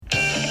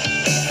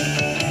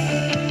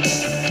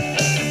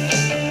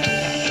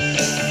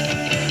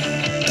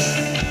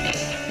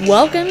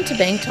Welcome to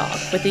Bank Talk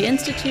with the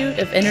Institute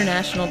of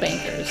International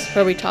Bankers,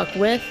 where we talk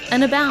with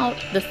and about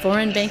the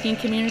foreign banking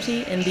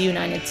community in the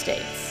United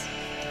States.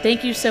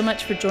 Thank you so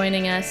much for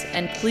joining us,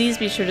 and please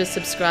be sure to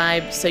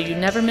subscribe so you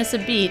never miss a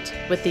beat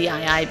with the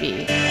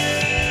IIB.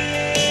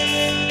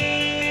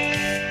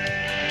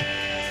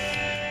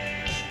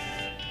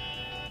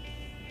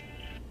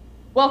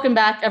 Welcome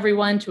back,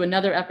 everyone, to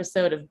another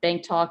episode of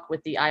Bank Talk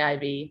with the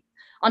IIB.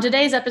 On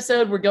today's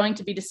episode, we're going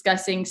to be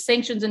discussing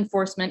sanctions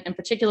enforcement, in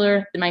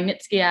particular, the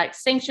Magnitsky Act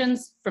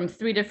sanctions from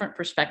three different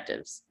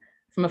perspectives: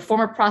 from a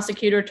former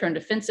prosecutor turned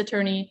defense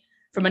attorney,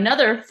 from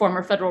another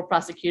former federal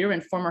prosecutor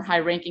and former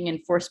high-ranking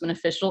enforcement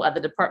official at the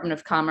Department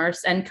of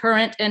Commerce and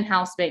current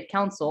in-house bank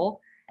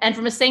counsel, and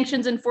from a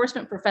sanctions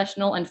enforcement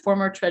professional and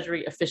former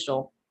Treasury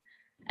official.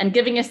 And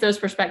giving us those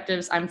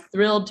perspectives, I'm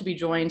thrilled to be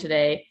joined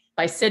today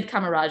by Sid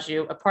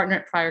Kamaraju, a partner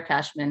at Pryor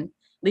Cashman,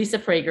 Lisa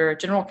Prager,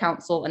 General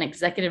Counsel and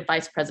Executive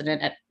Vice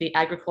President at the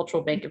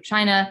Agricultural Bank of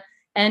China,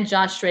 and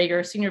Josh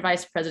Schrager, Senior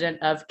Vice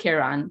President of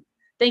Kharon.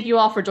 Thank you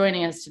all for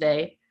joining us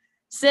today.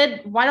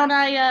 Sid, why don't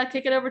I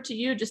kick it over to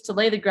you just to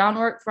lay the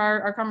groundwork for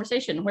our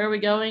conversation? Where are we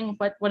going?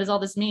 What does all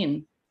this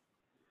mean?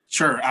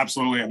 Sure,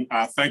 absolutely.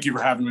 And thank you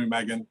for having me,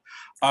 Megan.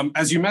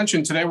 As you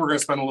mentioned, today we're going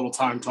to spend a little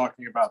time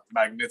talking about the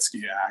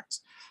Magnitsky Act,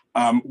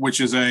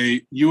 which is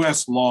a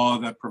U.S. law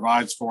that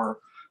provides for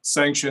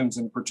sanctions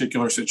in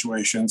particular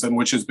situations, and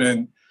which has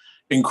been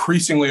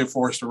increasingly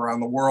enforced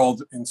around the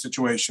world in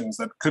situations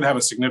that could have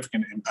a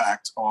significant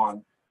impact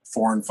on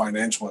foreign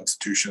financial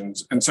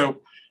institutions. And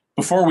so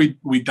before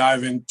we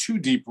dive in too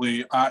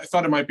deeply, I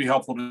thought it might be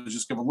helpful to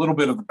just give a little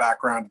bit of the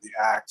background of the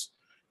act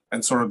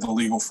and sort of the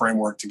legal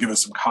framework to give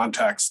us some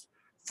context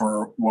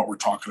for what we're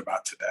talking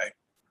about today.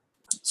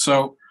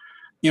 So,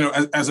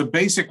 as a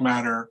basic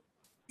matter,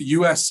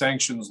 U.S.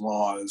 sanctions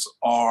laws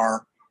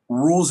are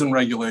rules and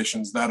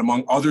regulations that,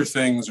 among other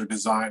things, are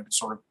designed to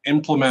sort of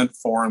implement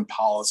foreign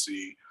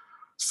policy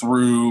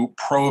through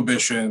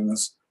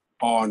prohibitions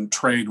on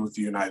trade with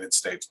the United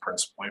States,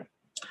 principally.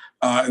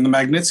 And the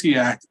Magnitsky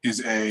Act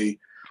is a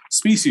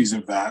species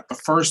of that. The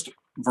first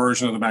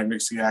version of the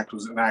Magnitsky Act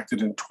was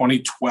enacted in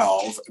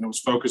 2012, and it was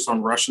focused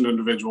on Russian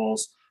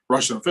officials,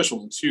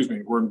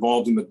 who were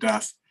involved in the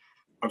death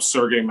of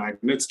Sergei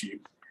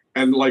Magnitsky.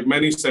 And like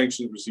many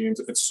sanctions regimes,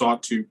 it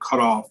sought to cut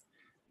off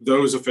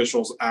those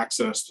officials'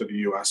 access to the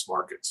U.S.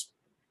 markets.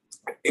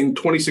 In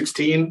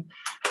 2016,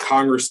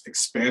 Congress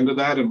expanded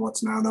that in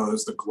what's now known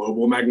as the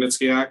Global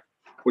Magnitsky Act,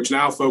 which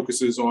now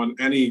focuses on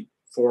any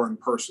foreign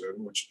person,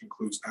 which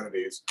includes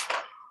entities,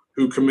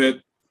 who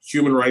commit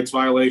human rights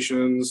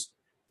violations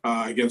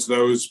against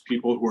those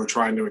people who are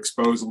trying to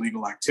expose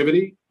illegal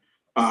activity,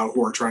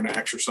 who are trying to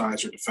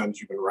exercise or defend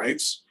human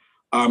rights.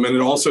 And it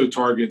also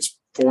targets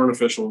foreign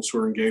officials who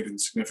are engaged in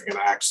significant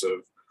acts of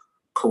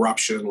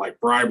corruption, like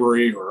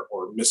bribery or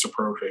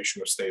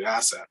misappropriation of state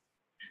asset.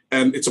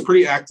 And it's a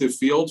pretty active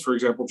field. For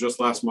example, just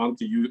last month,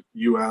 the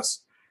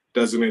U.S.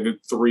 designated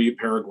 3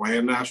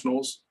 Paraguayan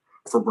nationals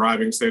for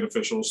bribing state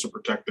officials to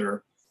protect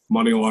their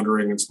money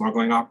laundering and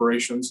smuggling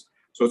operations.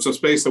 So it's a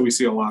space that we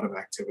see a lot of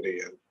activity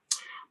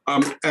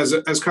in.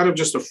 As kind of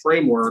just a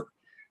framework,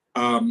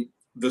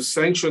 the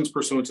sanctions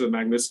pursuant to the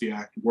Magnitsky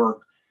Act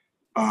work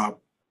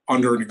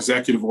under an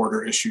executive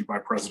order issued by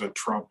President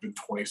Trump in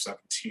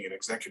 2017,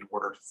 Executive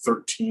Order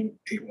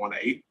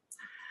 13818.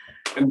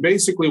 And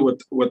basically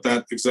what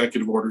that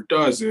executive order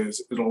does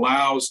is it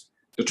allows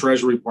the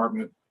Treasury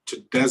Department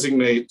to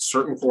designate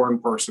certain foreign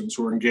persons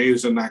who are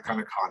engaged in that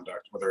kind of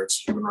conduct, whether it's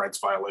human rights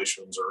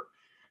violations or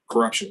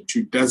corruption,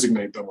 to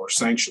designate them or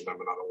sanction them,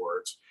 in other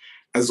words,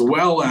 as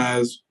well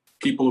as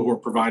people who are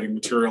providing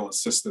material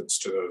assistance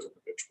to those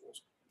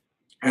individuals.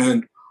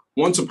 And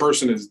once a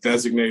person is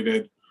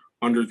designated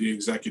under the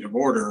executive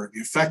order,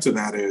 the effect of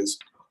that is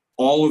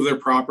all of their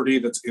property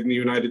that's in the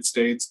United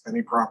States,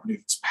 any property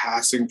that's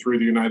passing through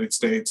the United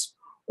States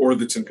or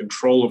that's in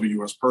control of a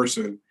U.S.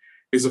 person,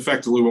 is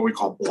effectively what we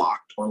call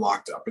blocked or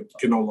locked up. It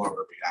can no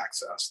longer be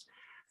accessed.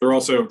 There are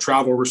also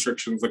travel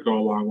restrictions that go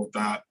along with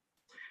that.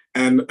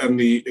 And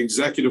the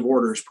executive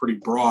order is pretty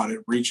broad.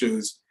 It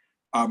reaches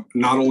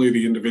not only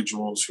the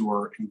individuals who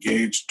are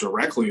engaged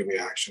directly in the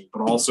action,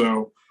 but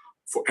also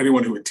for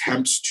anyone who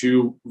attempts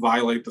to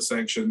violate the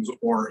sanctions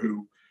or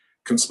who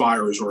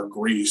conspires or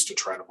agrees to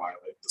try to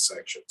violate the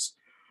sanctions.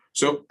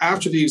 So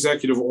after the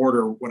executive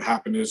order, what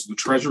happened is the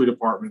Treasury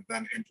Department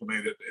then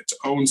implemented its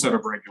own set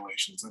of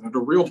regulations. And at a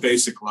real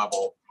basic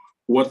level,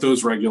 what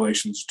those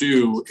regulations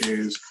do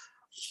is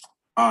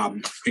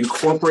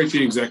incorporate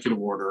the executive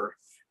order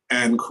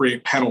and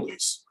create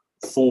penalties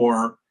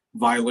for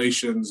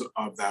violations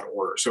of that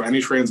order. So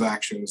any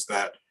transactions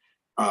that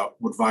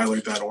would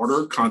violate that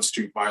order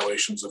constitute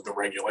violations of the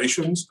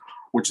regulations,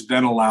 which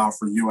then allow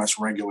for U.S.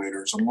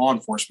 regulators and law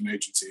enforcement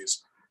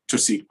agencies to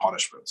seek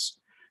punishments.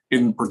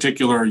 In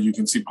particular, you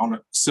can see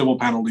civil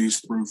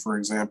penalties through, for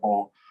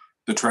example,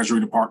 the Treasury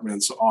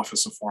Department's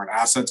Office of Foreign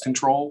Assets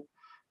Control,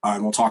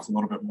 and we'll talk a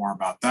little bit more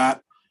about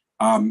that,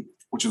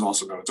 which is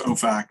also known as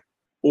OFAC,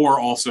 or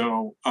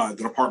also the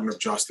Department of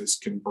Justice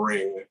can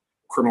bring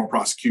criminal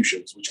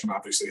prosecutions, which can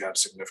obviously have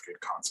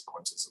significant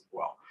consequences as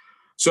well.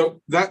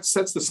 So that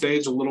sets the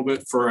stage a little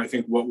bit for, I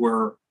think, what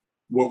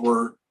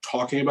we're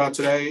talking about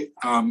today.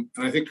 And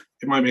I think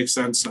it might make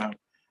sense,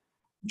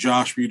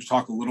 Josh, for you to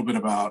talk a little bit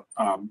about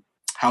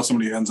how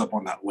somebody ends up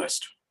on that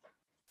list.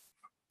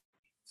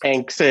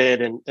 Thanks,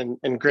 Sid,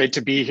 and great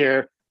to be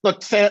here.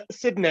 Look,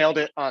 Sid nailed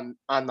it on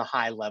the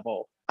high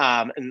level.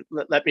 And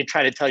let me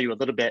try to tell you a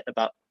little bit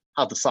about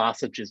how the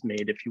sausage is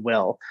made, if you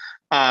will.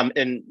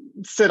 And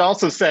Sid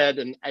also said,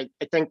 and I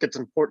think it's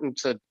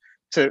important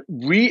to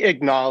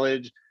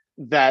re-acknowledge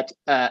that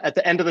at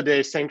the end of the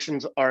day,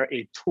 sanctions are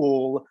a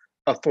tool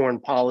of foreign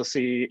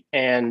policy.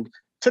 And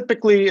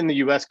typically in the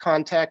US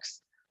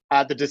context,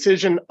 the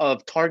decision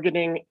of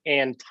targeting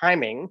and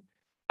timing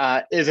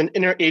is an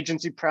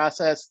interagency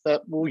process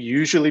that will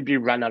usually be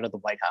run out of the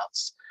White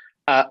House.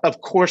 Of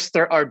course,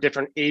 there are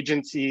different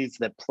agencies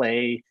that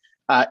play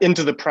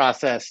into the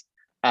process.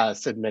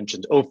 Sid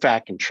mentioned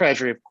OFAC and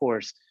Treasury, of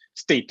course,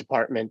 State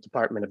Department,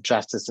 Department of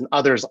Justice, and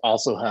others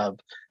also have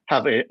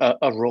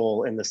a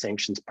role in the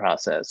sanctions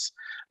process.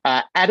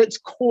 At its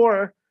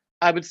core,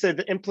 I would say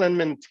the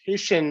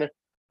implementation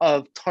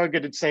of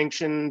targeted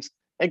sanctions,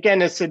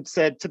 again, as Sid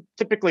said,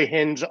 typically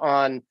hinge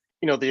on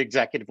the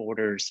executive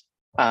orders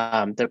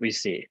that we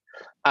see.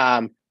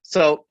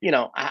 So,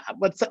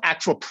 what's the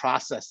actual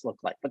process look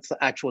like? What's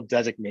the actual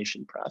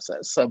designation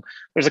process? So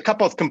there's a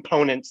couple of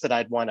components that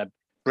I'd want to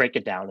break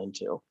it down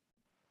into.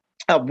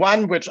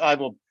 One, which I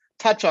will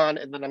touch on,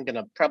 and then I'm going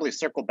to probably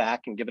circle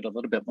back and give it a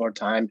little bit more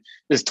time,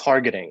 is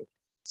targeting.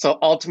 So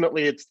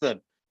ultimately, it's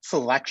the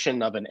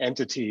selection of an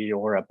entity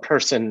or a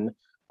person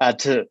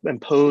to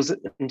impose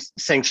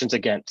sanctions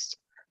against.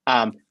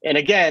 And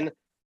again,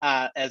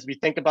 as we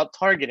think about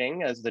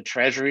targeting, as the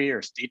Treasury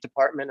or State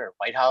Department or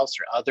White House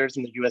or others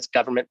in the US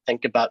government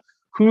think about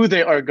who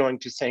they are going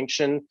to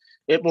sanction,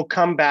 it will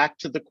come back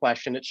to the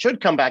question, it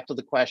should come back to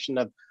the question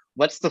of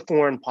what's the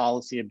foreign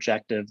policy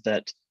objective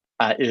that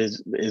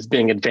is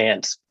being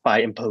advanced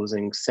by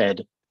imposing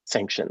said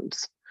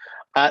sanctions.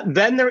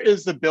 Then there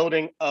is the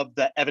building of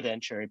the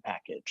evidentiary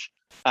package.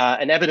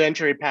 An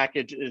evidentiary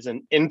package is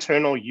an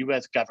internal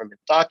US government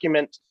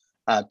document.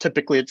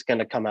 Typically, it's going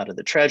to come out of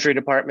the Treasury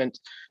Department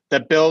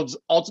that builds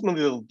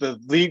ultimately the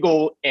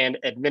legal and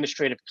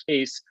administrative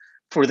case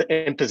for the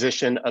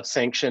imposition of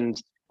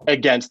sanctions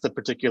against the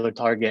particular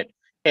target.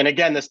 And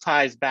again, this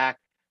ties back,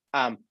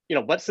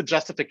 what's the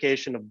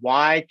justification of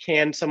why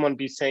can someone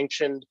be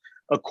sanctioned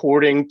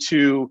according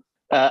to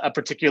a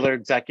particular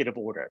executive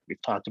order?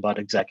 We've talked about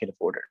executive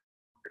orders.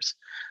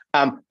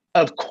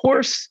 Of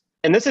course,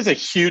 and this is a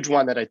huge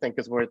one that I think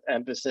is worth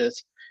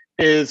emphasis,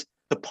 is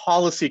the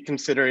policy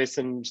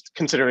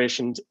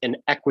considerations and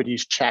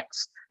equities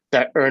checks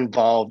that are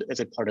involved as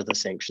a part of the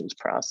sanctions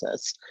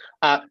process.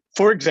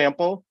 For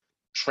example,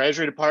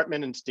 Treasury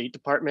Department and State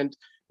Department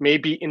may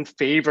be in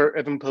favor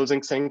of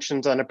imposing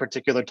sanctions on a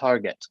particular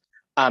target.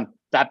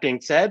 That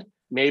being said,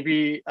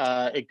 maybe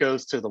it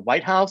goes to the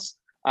White House,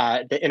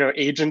 the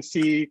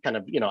interagency,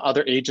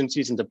 other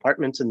agencies and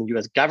departments in the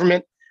US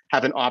government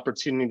have an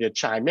opportunity to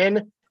chime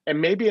in,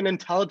 and maybe an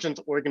intelligence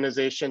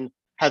organization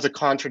has a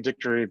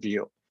contradictory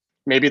view.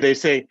 Maybe they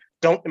say,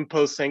 don't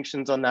impose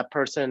sanctions on that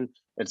person.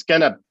 It's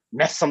gonna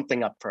mess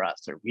something up for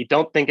us, or we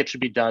don't think it should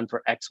be done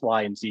for X,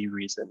 Y, and Z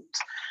reasons.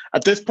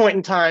 At this point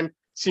in time,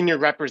 senior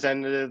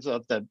representatives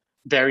of the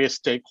various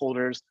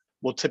stakeholders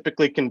will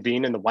typically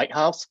convene in the White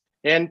House,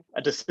 and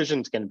a decision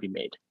is going to be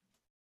made.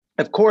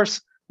 Of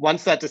course,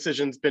 once that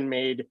decision's been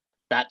made,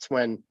 that's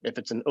when, if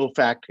it's an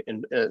OFAC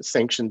and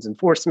sanctions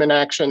enforcement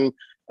action,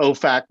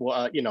 OFAC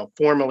will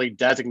formally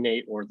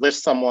designate or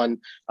list someone.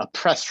 A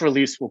press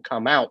release will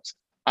come out.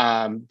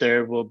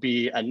 There will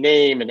be a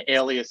name and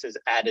aliases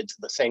added to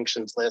the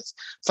sanctions list,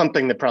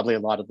 something that probably a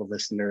lot of the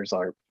listeners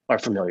are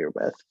familiar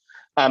with.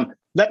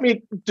 Let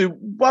me do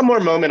one more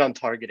moment on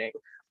targeting.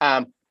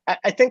 I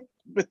think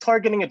with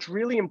targeting, it's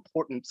really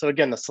important. So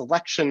again, the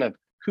selection of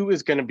who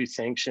is going to be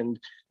sanctioned,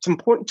 it's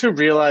important to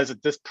realize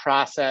that this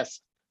process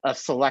of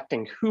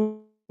selecting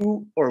who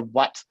or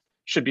what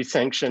should be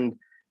sanctioned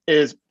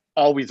is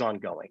always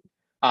ongoing.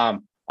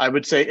 I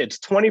would say it's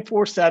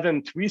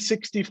 24/7,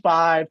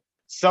 365.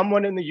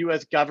 Someone in the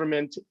US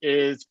government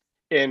is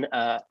in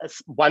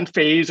one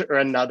phase or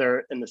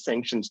another in the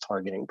sanctions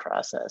targeting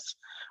process.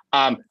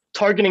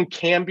 Targeting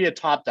can be a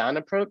top-down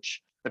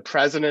approach. The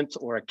president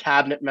or a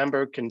cabinet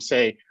member can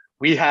say,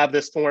 we have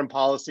this foreign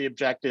policy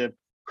objective.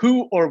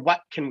 Who or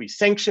what can we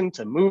sanction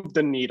to move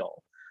the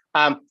needle?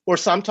 Or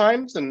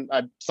sometimes, and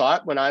I saw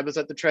it when I was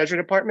at the Treasury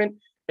Department,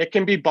 it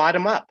can be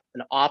bottom up.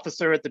 An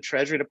officer at the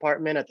Treasury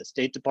Department, at the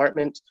State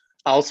Department,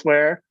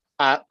 elsewhere,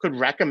 could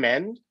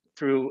recommend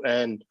through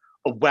a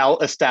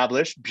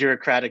well-established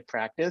bureaucratic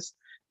practice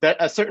that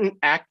a certain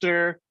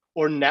actor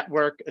or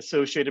network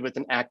associated with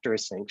an actor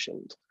is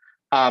sanctioned.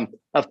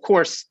 Of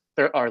course,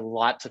 there are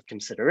lots of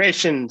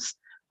considerations.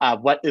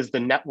 What is the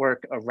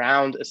network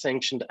around a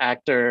sanctioned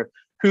actor?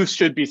 Who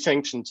should be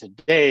sanctioned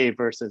today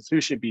versus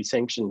who should be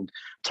sanctioned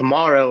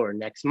tomorrow or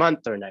next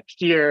month or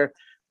next year?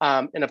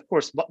 And of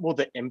course, what will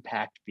the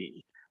impact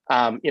be?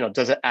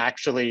 Does it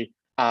actually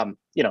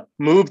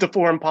move the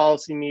foreign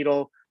policy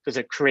needle? Does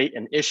it create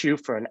an issue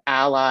for an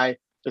ally?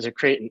 Does it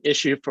create an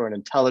issue for an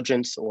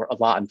intelligence or a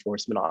law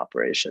enforcement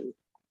operation?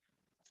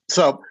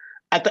 So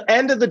at the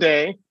end of the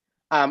day,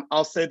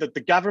 I'll say that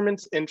the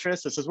government's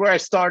interest, this is where I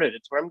started,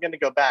 it's where I'm going to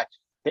go back.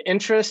 The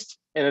interest,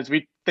 and as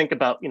we think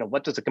about,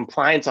 what does a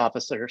compliance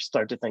officer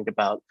start to think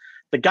about?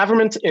 The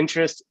government's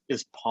interest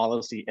is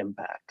policy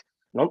impact.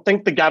 I don't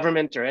think the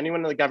government or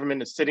anyone in the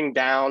government is sitting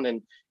down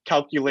and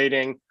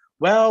calculating,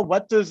 well,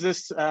 what does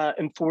this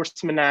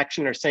enforcement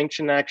action or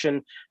sanction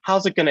action,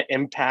 how's it going to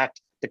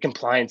impact the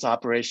compliance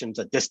operations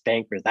at this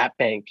bank or that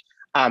bank?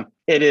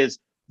 It is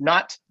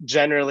not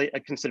generally a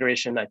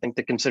consideration. I think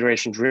the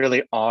considerations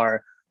really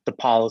are the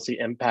policy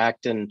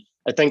impact. And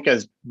I think,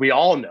 as we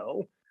all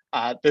know,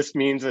 this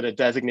means that a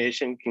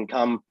designation can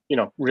come,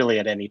 really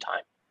at any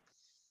time.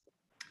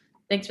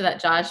 Thanks for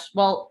that, Josh.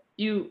 Well,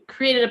 you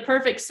created a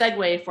perfect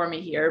segue for me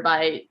here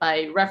by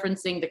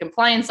referencing the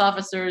compliance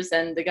officers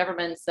and the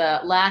government's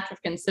lack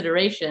of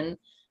consideration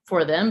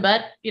for them.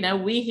 But,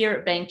 we here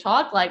at Bank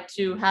Talk like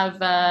to have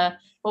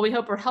what we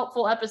hope are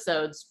helpful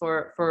episodes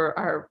for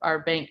our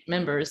bank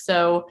members.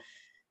 So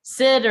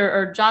Sid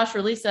or Josh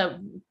or Lisa,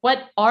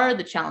 what are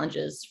the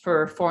challenges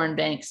for foreign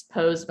banks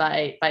posed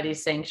by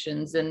these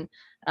sanctions? And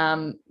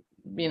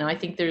I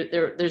think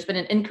there's been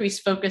an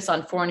increased focus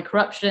on foreign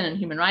corruption and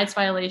human rights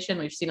violation.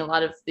 We've seen a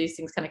lot of these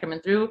things kind of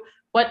coming through.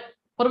 What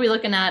are we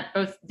looking at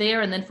both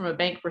there and then from a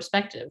bank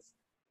perspective?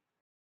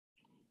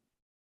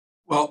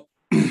 Well,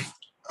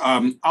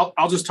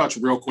 I'll just touch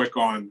real quick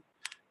on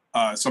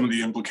some of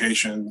the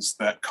implications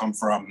that come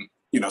from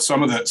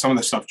some of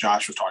the stuff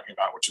Josh was talking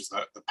about, which is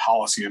the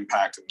policy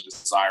impact and the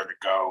desire to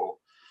go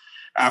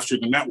after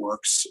the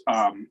networks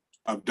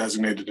of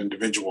designated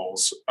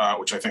individuals,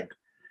 which I think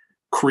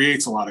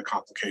creates a lot of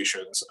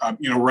complications.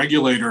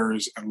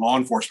 Regulators and law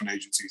enforcement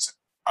agencies,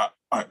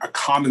 a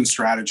common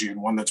strategy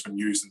and one that's been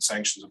used in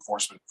sanctions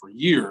enforcement for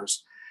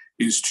years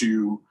is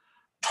to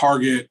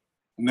target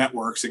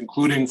networks,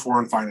 including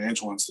foreign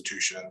financial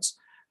institutions,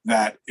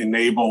 that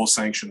enable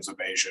sanctions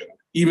evasion,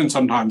 even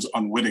sometimes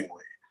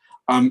unwittingly.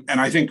 And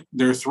I think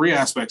there are three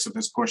aspects of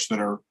this push that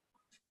are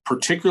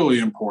particularly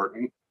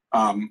important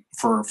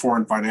for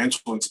foreign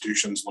financial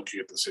institutions looking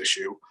at this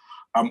issue.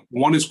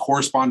 One is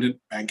correspondent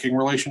banking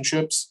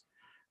relationships.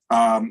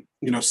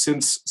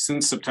 Since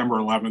September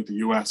 11th, the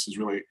U.S. has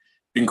really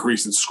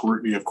increased its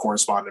scrutiny of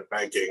correspondent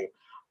banking.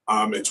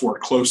 It's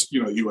worked close.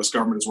 The U.S.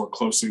 government has worked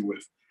closely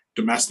with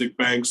domestic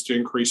banks to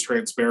increase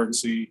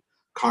transparency.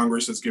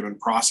 Congress has given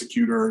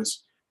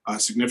prosecutors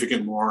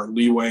significant more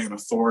leeway and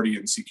authority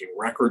in seeking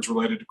records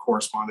related to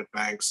correspondent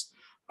banks.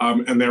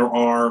 And there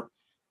are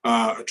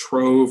a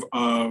trove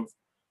of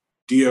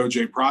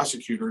DOJ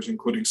prosecutors,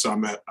 including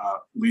some at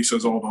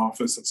Lisa's old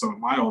office and some at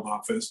my old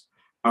office,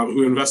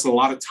 who invested a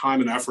lot of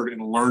time and effort in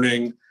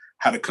learning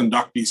how to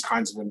conduct these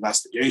kinds of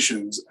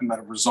investigations, and that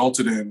have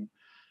resulted in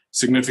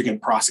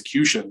significant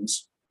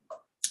prosecutions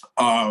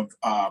of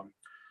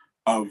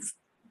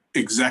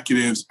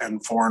executives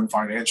and foreign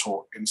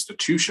financial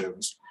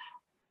institutions.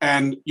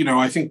 And,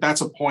 I think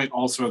that's a point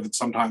also that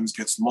sometimes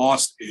gets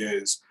lost,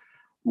 is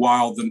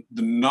while the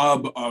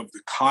nub of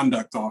the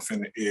conduct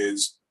often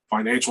is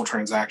financial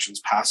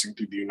transactions passing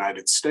through the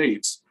United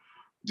States,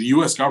 the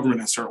US government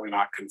has certainly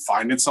not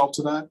confined itself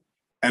to that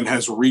and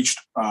has reached,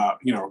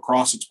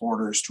 across its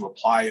borders to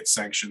apply its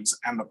sanctions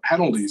and the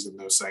penalties in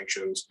those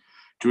sanctions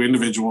to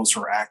individuals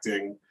who are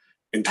acting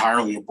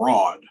entirely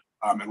abroad.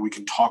 And we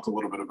can talk a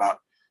little bit about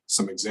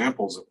some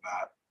examples of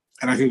that.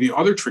 And I think the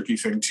other tricky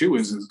thing too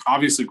is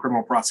obviously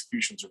criminal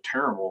prosecutions are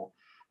terrible,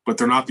 but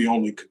they're not the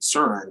only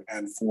concern.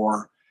 And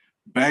for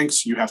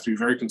banks, you have to be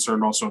very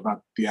concerned also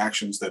about the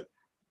actions that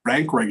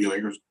bank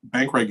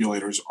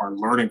regulators are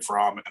learning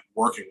from and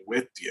working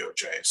with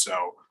DOJ.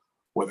 So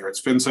whether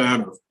it's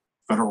FinCEN or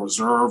Federal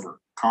Reserve or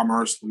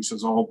Commerce,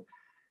 Lisa's old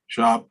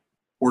shop,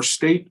 or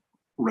state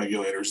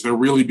regulators, they're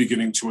really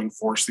beginning to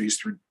enforce these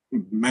through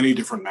many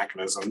different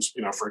mechanisms.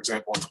 For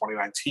example, in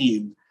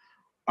 2019,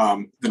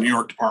 the New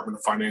York Department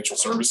of Financial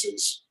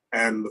Services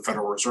and the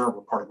Federal Reserve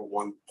were part of a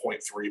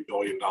 $1.3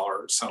 billion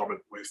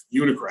settlement with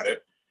UniCredit.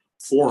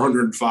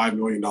 $405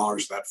 million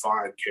of that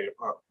fine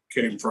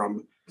came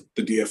from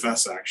the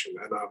DFS action.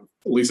 And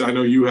Lisa, I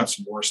know you have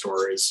some more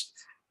stories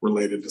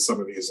related to some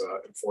of these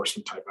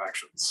enforcement type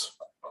actions.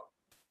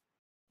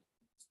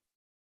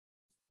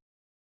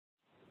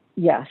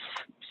 Yes,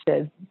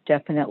 so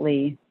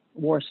definitely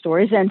war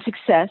stories and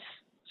success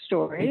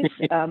stories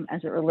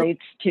as it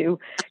relates to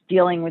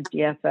dealing with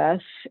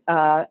DFS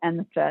and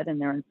the Fed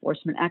and their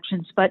enforcement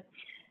actions. But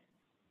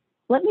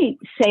let me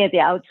say at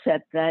the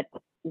outset that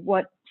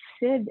what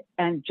Sid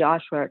and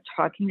Joshua are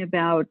talking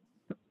about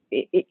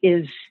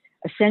is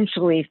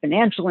essentially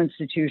financial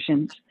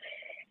institutions.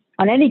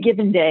 On any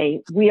given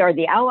day, we are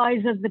the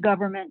allies of the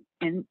government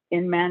in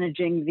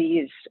managing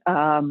these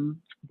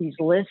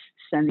lists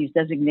and these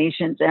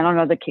designations. And on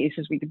other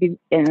cases, we could be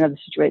in other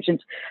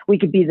situations, we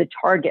could be the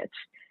targets.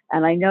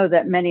 And I know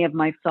that many of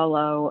my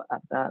fellow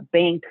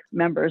bank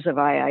members of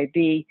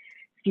IIB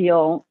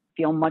feel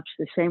much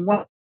the same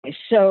way.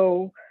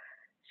 So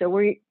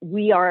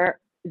we are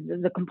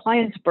the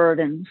compliance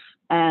burdens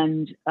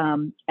and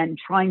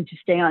trying to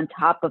stay on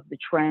top of the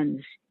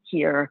trends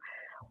here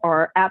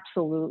are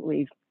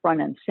absolutely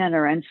front and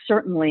center. And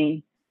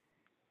certainly,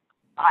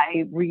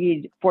 I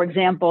read, for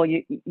example,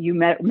 you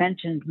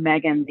mentioned,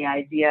 Megan, the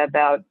idea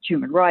about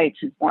human rights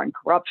and foreign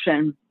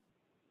corruption.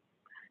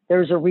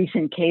 There's a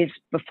recent case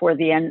before at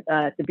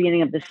the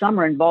beginning of the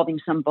summer involving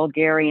some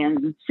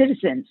Bulgarian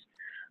citizens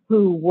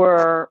who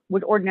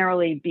would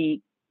ordinarily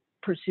be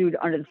pursued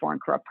under the Foreign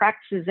Corrupt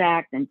Practices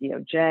Act and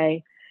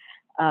DOJ,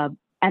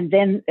 and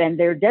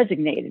they're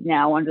designated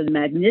now under the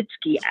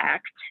Magnitsky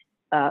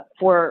Act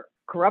for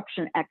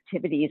corruption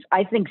activities.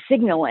 I think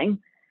signaling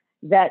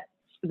that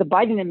the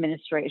Biden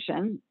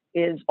administration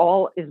is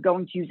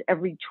going to use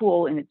every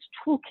tool in its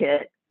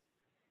toolkit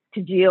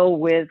to deal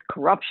with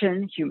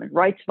corruption, human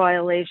rights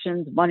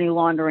violations, money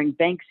laundering,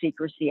 Bank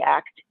Secrecy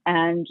Act,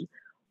 and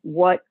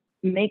what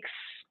makes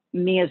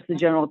me as the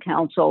general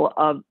counsel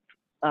of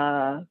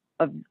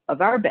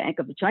our bank,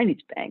 of the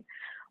Chinese bank,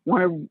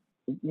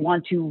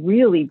 want to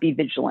really be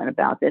vigilant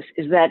about this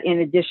is that in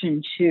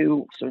addition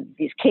to sort of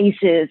these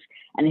cases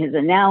and his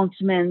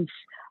announcements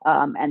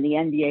and the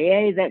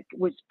NDAA that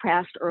was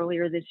passed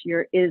earlier this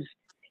year, is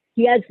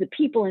he has the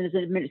people in his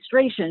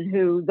administration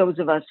who, those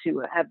of us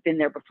who have been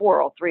there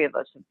before, all three of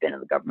us have been in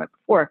the government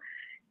before,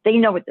 they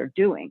know what they're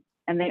doing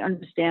and they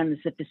understand the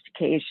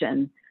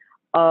sophistication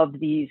of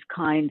these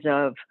kinds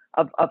of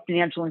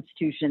financial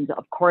institutions,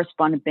 of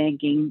correspondent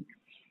banking,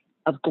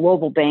 of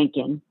global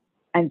banking.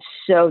 And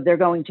so they're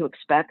going to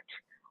expect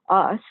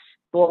us,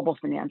 global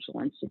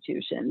financial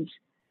institutions,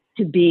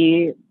 to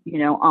be,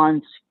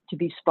 to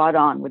be spot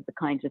on with the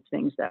kinds of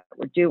things that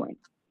we're doing.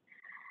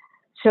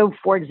 So,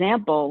 for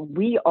example,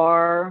 we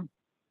are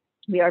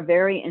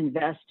very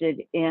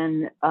invested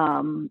in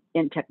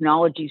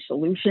technology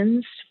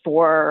solutions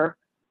to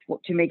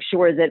make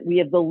sure that we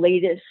have the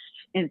latest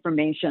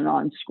information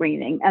on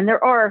screening. And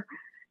there are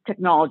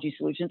technology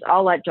solutions.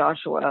 I'll let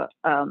Joshua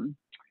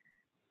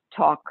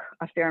talk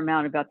a fair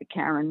amount about the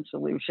Karen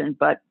solution,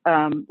 but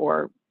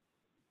or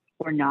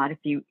not if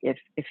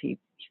he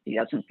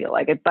doesn't feel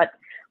like it. But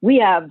we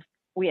have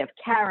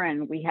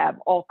Karen, we have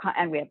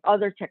and we have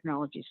other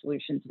technology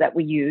solutions that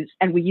we use,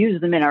 and we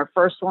use them in our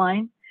first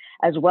line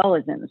as well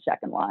as in the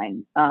second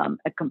line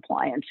at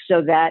compliance,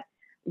 so that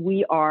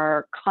we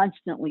are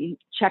constantly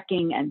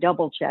checking and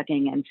double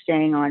checking and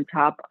staying on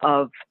top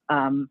of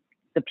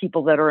the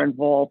people that are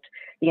involved,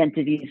 the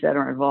entities that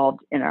are involved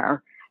in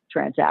our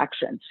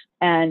transactions.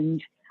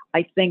 And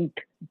I think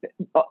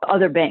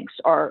other banks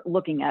are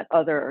looking at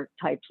other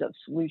types of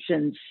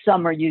solutions.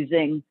 Some are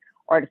using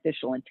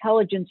artificial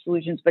intelligence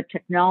solutions, but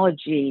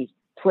technology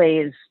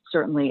plays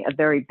certainly a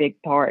very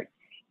big part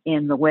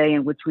in the way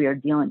in which we are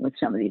dealing with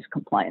some of these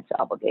compliance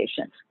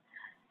obligations.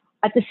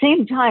 At the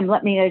same time,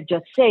 let me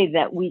just say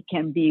that we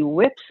can be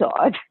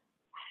whipsawed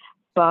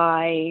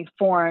by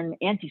foreign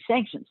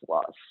anti-sanctions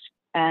laws.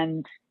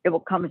 And it will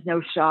come as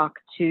no shock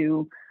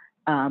to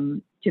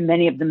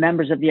many of the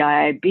members of the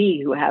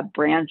IIB who have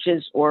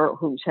branches or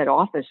whose head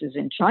office is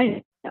in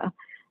China,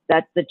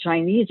 that the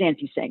Chinese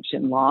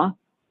anti-sanction law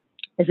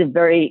is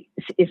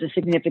a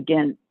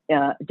significant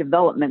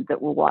development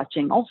that we're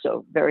watching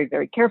also very,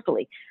 very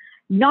carefully.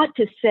 Not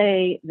to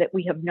say that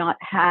we have not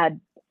had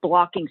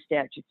blocking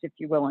statutes, if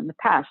you will, in the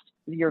past.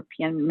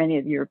 Many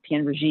of the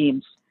European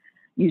regimes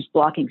used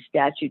blocking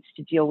statutes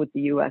to deal with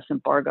the U.S.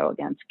 embargo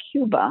against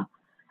Cuba.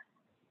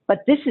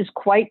 But this is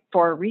quite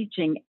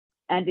far-reaching,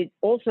 and it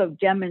also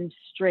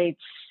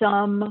demonstrates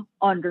some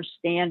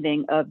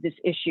understanding of this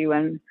issue.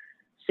 And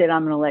Sid,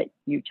 I'm going to let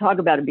you talk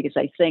about it, because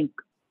I think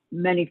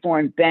many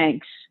foreign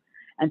banks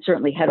and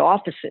certainly head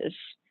offices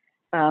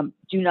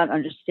do not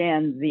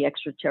understand the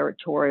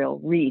extraterritorial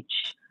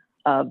reach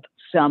of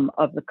some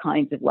of the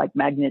kinds of, like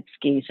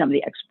Magnitsky, some of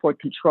the export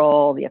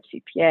control, the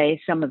FCPA,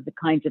 some of the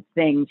kinds of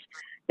things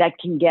that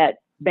can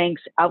get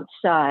banks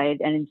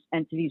outside and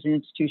entities and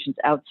institutions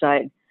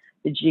outside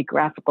the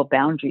geographical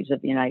boundaries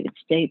of the United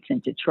States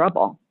into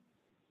trouble.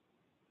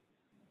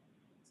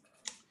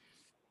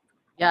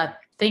 Yeah,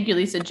 thank you,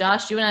 Lisa.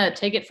 Josh, do you want to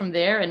take it from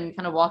there and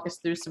kind of walk us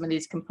through some of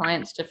these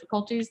compliance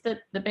difficulties that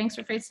the banks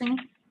are facing?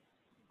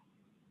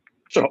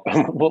 Sure,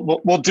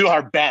 we'll do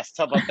our best.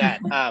 How about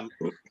that?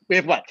 We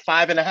have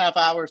 5.5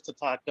 hours to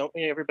talk, don't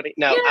we, everybody?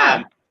 No.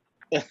 Yeah.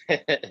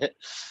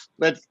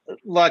 Let's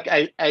look.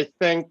 I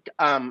think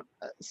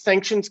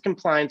sanctions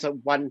compliance at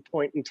one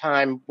point in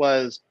time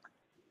was,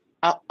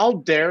 I'll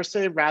dare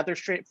say, rather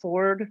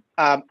straightforward.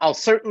 I'll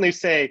certainly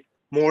say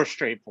more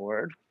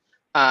straightforward.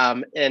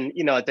 And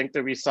I think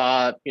that we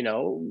saw,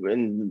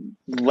 in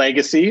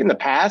legacy in the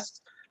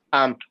past,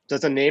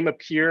 does a name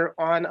appear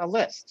on a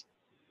list?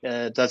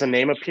 Does a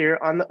name appear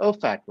on the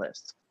OFAC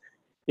list?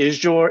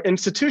 Is your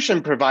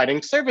institution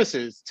providing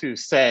services to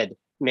said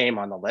name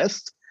on the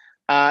list?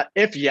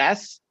 If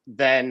yes,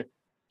 then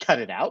cut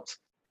it out.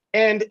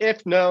 And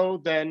if no,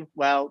 then,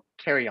 well,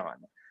 carry on.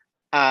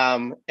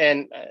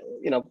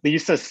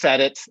 Lisa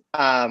said it,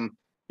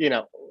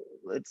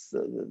 it's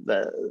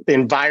the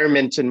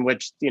environment in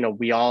which,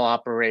 we all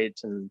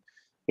operate, and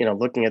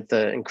looking at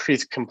the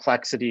increased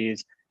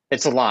complexities,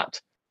 it's a lot.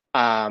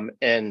 And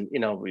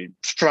we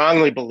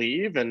strongly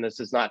believe, and this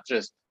is not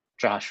just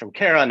Josh from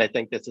Kharon, I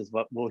think this is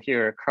what we'll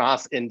hear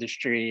across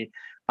industry.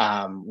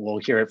 We'll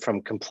hear it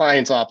from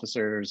compliance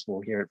officers.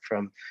 We'll hear it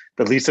from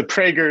the Lisa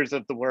Pragers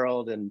of the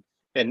world, and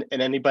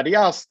anybody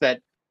else,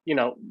 that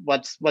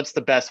what's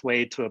the best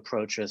way to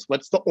approach this?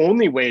 What's the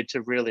only way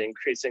to really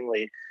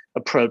increasingly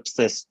approach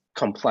this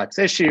complex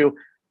issue?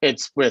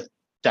 It's with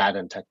data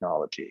and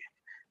technology.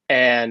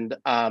 And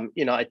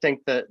I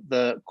think that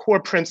the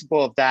core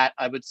principle of that,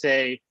 I would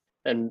say,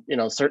 and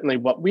certainly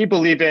what we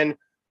believe in,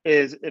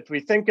 is if we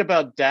think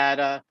about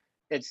data,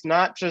 it's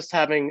not just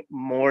having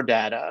more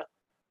data.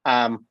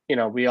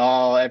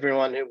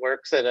 Everyone who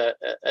works at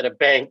a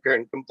bank or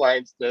in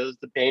compliance knows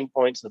the pain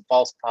points, the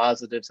false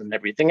positives, and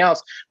everything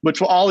else,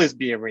 which will always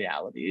be a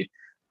reality.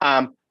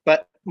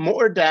 But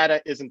more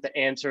data isn't the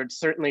answer.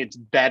 It's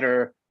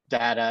better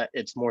data.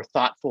 It's more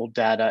thoughtful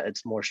data.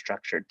 It's more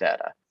structured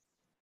data.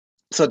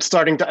 So it's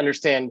starting to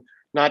understand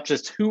not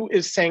just who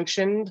is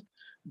sanctioned,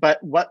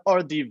 but what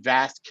are the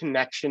vast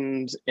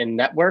connections in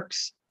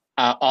networks,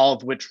 all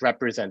of which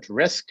represent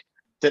risk,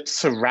 that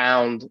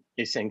surround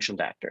a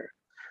sanctioned actor.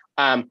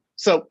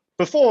 So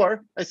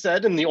before, I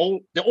said, in the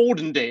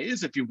olden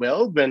days, if you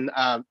will, when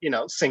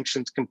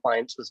sanctions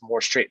compliance was more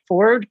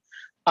straightforward.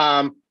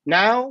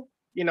 Now,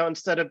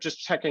 instead of just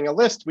checking a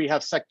list, we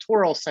have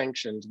sectoral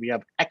sanctions. We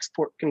have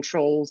export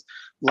controls,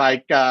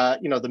 like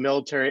the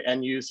military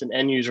end use and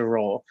end user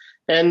role,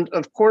 and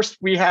of course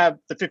we have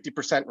the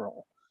 50%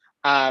 rule.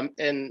 I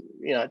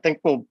think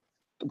we'll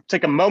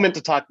take a moment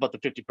to talk about the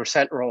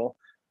 50% rule.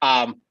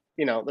 The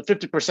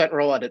 50%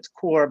 rule at its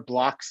core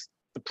blocks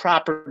the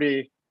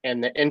property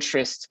and the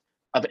interest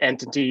of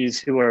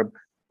entities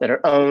that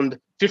are owned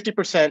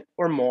 50%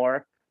 or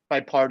more by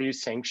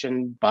parties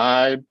sanctioned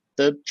by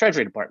the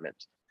Treasury Department,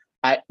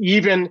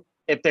 even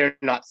if they're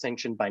not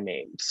sanctioned by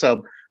name.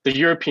 So the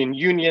European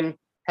Union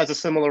has a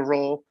similar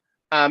rule.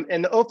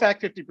 And the OFAC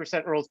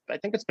 50% rules, I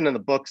think it's been in the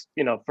books,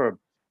 for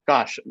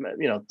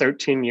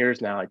 13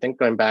 years now. I think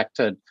going back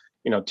to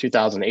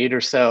 2008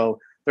 or so.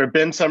 There have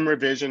been some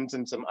revisions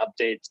and some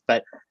updates,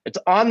 but it's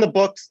on the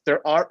books.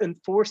 There are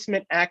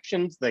enforcement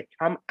actions that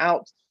come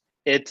out.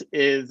 It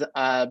is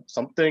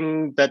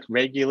something that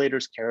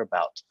regulators care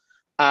about.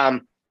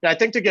 And I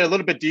think to get a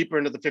little bit deeper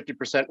into the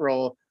 50%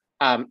 rule,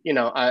 I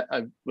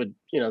would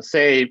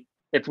say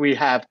if we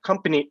have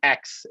company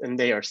X and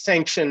they are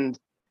sanctioned,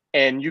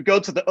 and you go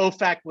to the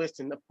OFAC list,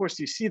 and of course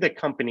you see that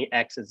company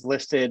X is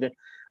listed.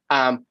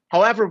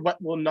 However, what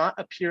will not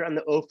appear on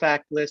the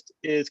OFAC list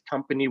is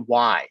company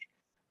Y.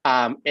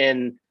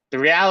 And the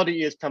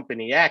reality is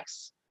company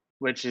X,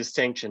 which is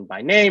sanctioned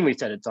by name, we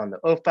said it's on the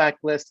OFAC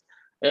list,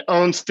 it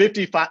owns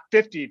 50%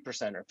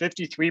 or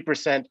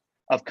 53%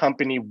 of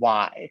company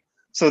Y.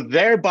 So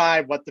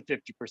thereby what the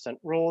 50%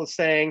 rule is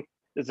saying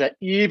is that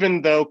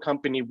even though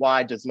company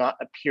Y does not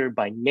appear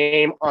by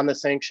name on the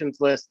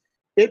sanctions list,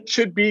 it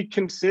should be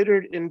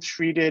considered and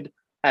treated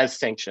as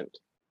sanctioned.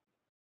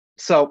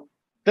 So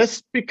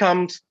this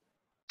becomes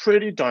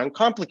pretty darn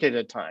complicated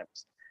at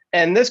times.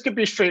 And this could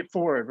be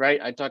straightforward,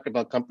 right? I talk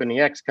about company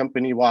X,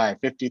 company Y,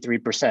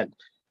 53%.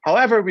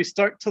 However, we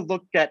start to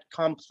look at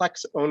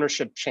complex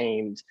ownership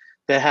chains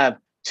that have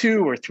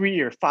 2 or 3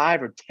 or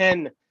 5 or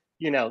 10,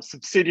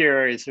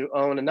 subsidiaries who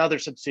own another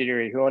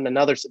subsidiary, who own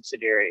another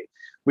subsidiary.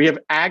 We have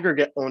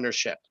aggregate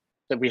ownership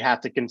that we have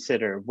to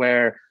consider,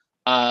 where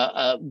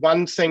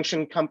one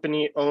sanctioned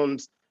company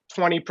owns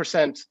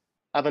 20%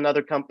 of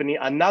another company,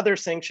 another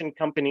sanctioned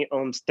company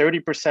owns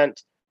 30%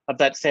 of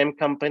that same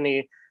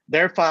company.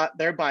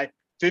 Thereby,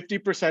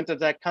 50% of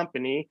that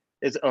company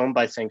is owned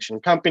by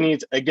sanctioned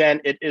companies.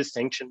 Again, it is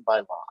sanctioned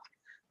by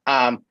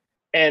law.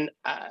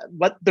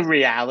 What the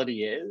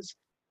reality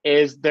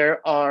is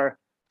there are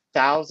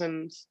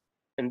thousands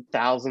and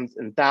thousands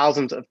and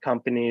thousands of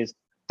companies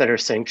that are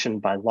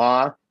sanctioned by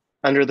law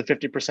under the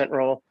 50%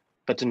 rule,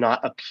 but do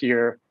not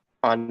appear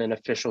on an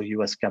official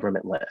US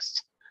government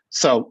list.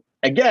 So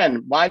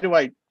again, why do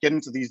I get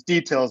into these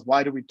details?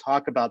 Why do we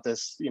talk about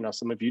this?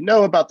 Some of you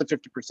know about the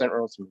 50%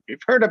 rule, some of you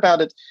have heard about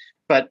it,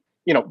 but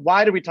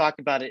why do we talk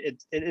about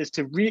it? It is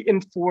to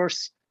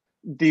reinforce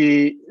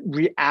the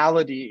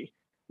reality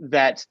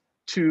that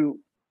to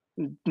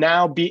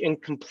now be in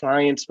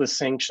compliance with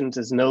sanctions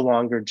is no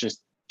longer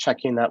just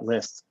checking that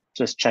list,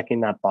 just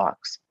checking that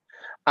box.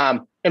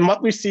 And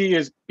what we see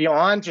is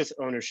beyond just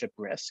ownership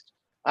risk.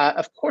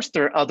 Of course,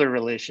 there are other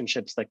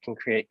relationships that can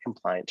create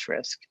compliance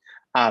risk.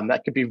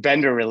 That could be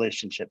vendor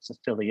relationships,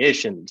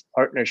 affiliations,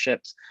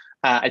 partnerships.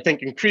 I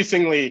think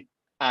increasingly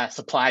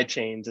supply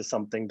chains is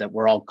something that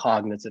we're all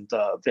cognizant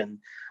of. And,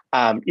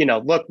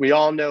 look, we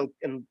all know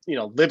and,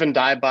 live and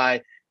die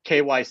by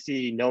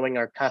KYC, knowing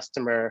our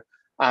customer.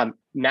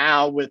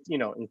 Now with,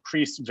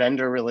 increased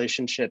vendor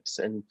relationships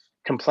and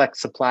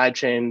complex supply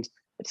chains,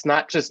 it's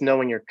not just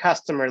knowing your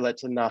customer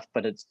that's enough,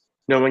 but it's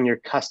knowing your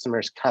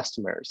customer's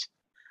customers.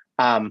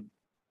 So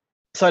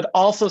I'd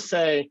also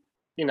say,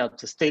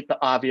 to state the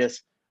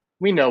obvious,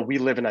 we know we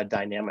live in a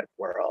dynamic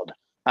world.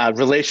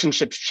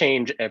 Relationships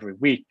change every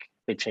week,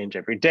 they change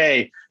every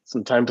day.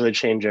 Sometimes they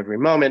change every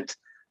moment.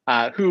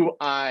 Who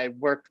I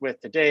worked with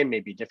today may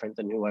be different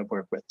than who I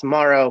work with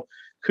tomorrow.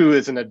 Who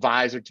is an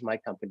advisor to my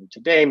company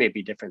today may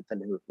be different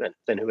than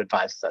who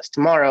advises us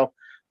tomorrow.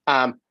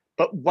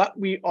 But what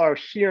we are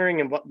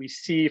hearing and what we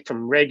see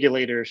from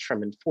regulators,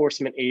 from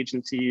enforcement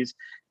agencies,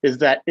 is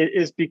that it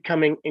is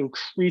becoming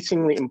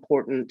increasingly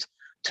important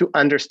to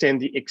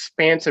understand the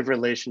expansive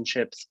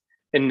relationships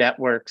and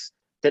networks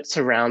that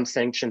surround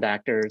sanctioned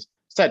actors,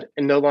 and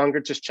no longer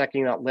just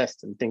checking out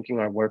lists and thinking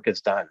our work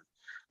is done.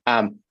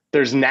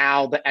 There's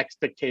now the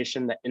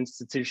expectation that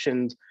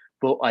institutions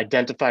will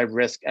identify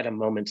risk at a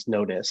moment's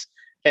notice.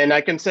 And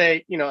I can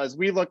say, as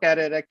we look at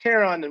it at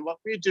Kharon and what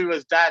we do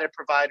as data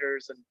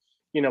providers, and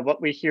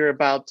what we hear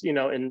about,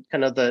 in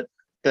kind of the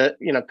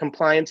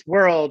compliance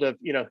world of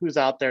who's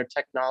out there,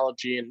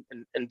 technology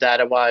and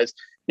data wise,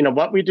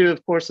 what we do,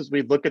 of course, is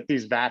we look at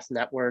these vast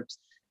networks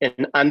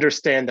and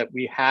understand that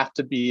we have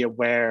to be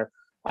aware.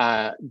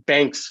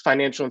 Banks,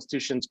 financial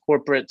institutions,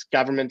 corporates,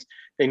 governments,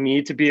 they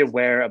need to be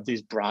aware of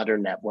these broader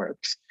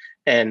networks.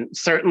 And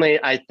certainly,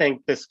 I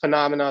think this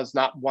phenomenon is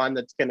not one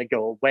that's going to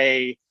go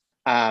away.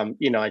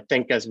 I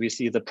think as we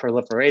see the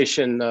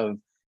proliferation of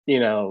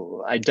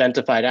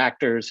identified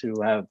actors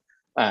who have,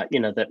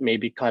 that may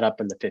be caught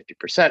up in the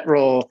 50%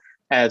 rule,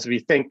 as we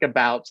think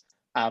about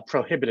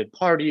prohibited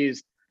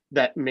parties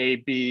that may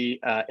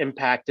be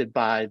impacted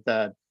by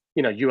the,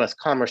 U.S.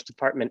 Commerce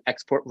Department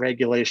export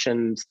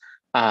regulations,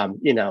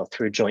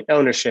 through joint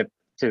ownership,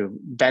 to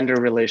vendor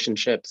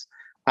relationships.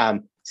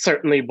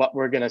 Certainly what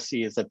we're going to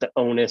see is that the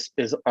onus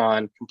is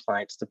on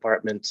compliance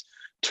departments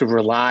to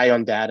rely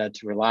on data,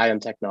 to rely on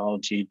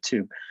technology,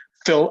 to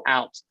fill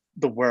out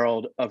the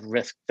world of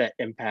risk that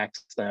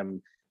impacts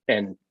them,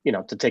 and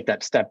to take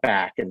that step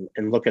back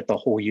and look at the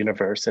whole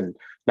universe and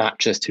not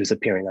just who's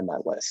appearing on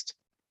that list.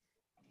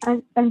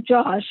 And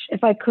Josh,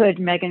 if I could,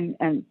 Megan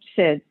and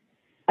Sid,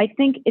 I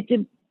think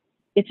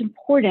it's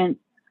important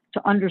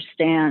to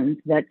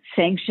understand that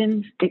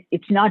sanctions,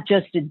 it's not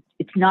just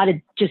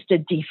a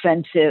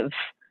defensive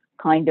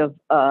kind of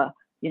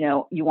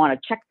you want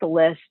to check the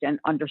list and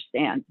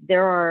understand.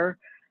 There are,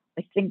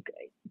 I think,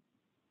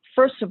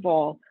 first of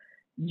all,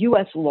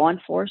 U.S. law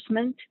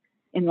enforcement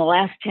in the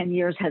last 10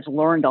 years has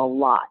learned a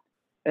lot.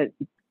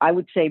 I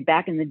would say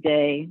back in the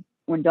day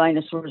when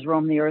dinosaurs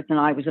roamed the earth and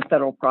I was a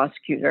federal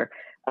prosecutor,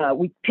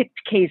 we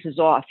picked cases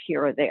off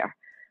here or there.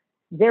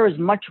 There is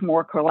much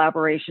more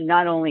collaboration,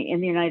 not only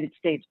in the United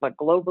States, but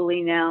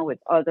globally now with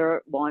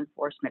other law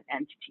enforcement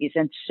entities.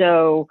 And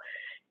so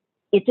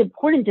it's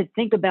important to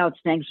think about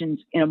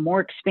sanctions in a more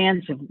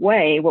expansive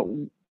way,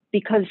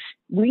 because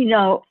we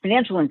know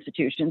financial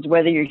institutions,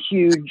 whether you're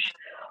huge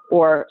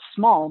or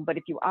small, but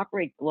if you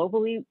operate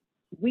globally,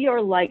 we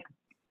are like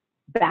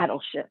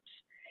battleships.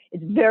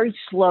 It's very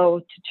slow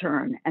to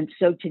turn. And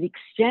so to the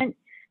extent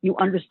you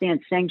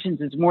understand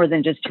sanctions is more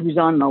than just who's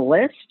on the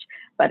list,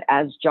 but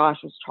as Josh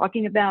was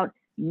talking about,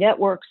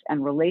 networks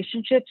and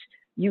relationships,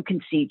 you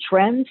can see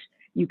trends,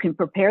 you can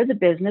prepare the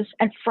business,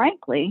 and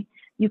frankly,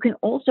 you can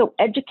also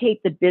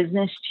educate the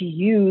business to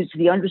use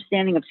the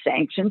understanding of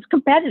sanctions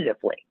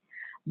competitively.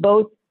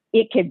 Both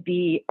it could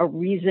be a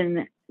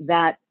reason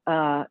that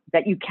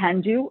you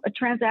can do a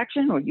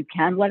transaction, or you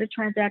can let a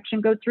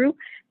transaction go through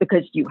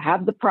because you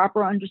have the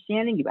proper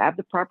understanding, you have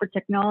the proper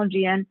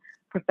technology and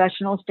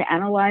professionals to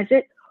analyze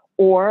it,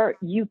 or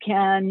you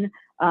can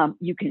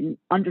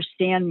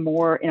understand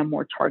more in a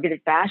more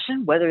targeted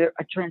fashion whether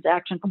a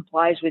transaction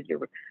complies with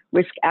your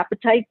risk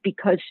appetite,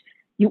 because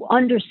you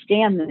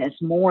understand this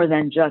more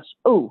than just,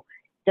 oh,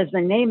 does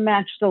the name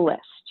match the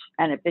list?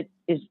 And if it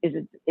is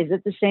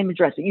it the same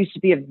address? It used to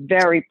be a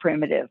very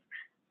primitive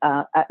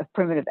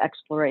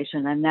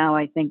exploration, and now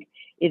I think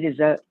it is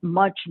a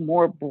much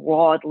more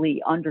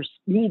broadly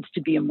needs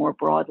to be a more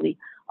broadly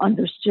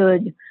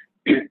understood.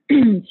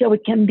 So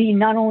it can be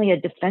not only a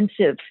defense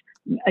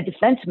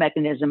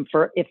mechanism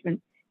for if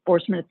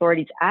enforcement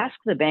authorities ask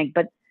the bank,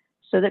 but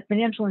so that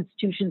financial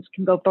institutions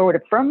can go forward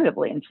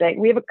affirmatively and say,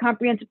 we have a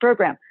comprehensive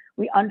program.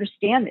 We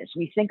understand this.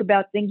 We think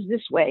about things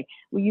this way.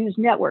 We use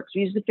networks.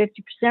 We use the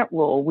 50%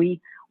 rule. We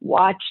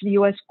watch the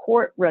U.S.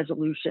 court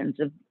resolutions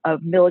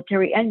of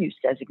military end use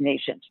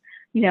designations,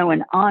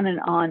 and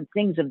on,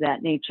 things of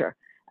that nature.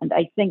 And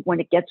I think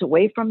when it gets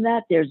away from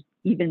that, there's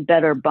even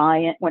better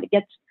buy-in. When it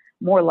gets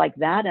more like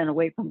that and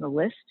away from the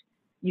list,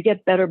 you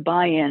get better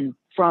buy-in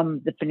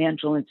from the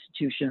financial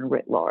institution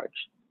writ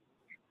large.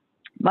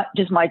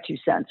 Just my 2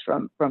 cents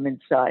from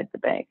inside the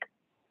bank.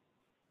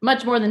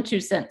 Much more than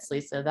 2 cents,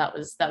 Lisa. That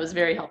was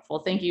very helpful.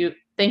 Thank you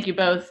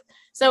both.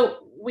 So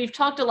we've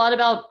talked a lot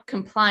about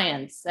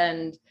compliance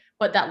and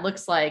what that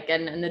looks like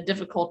and the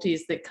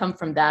difficulties that come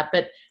from that.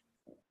 But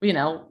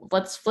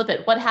let's flip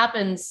it. What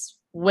happens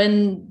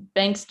when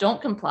banks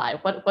don't comply?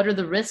 What are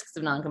the risks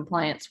of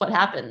non-compliance? What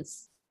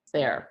happens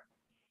there?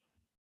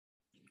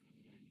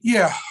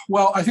 Yeah,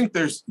 well, I think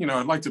there's,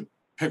 I'd like to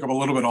pick up a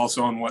little bit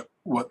also on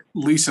what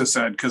Lisa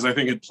said, because I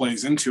think it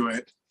plays into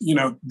it.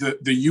 The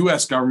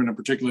U.S. government, and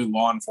particularly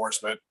law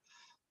enforcement,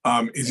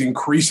 is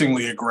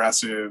increasingly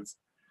aggressive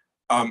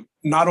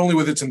not only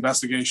with its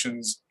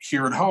investigations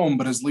here at home,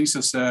 but as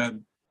Lisa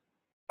said,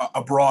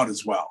 abroad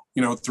as well,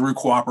 through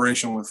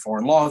cooperation with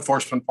foreign law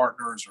enforcement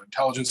partners or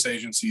intelligence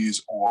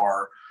agencies,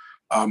 or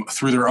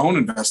through their own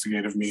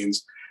investigative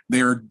means.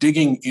 They are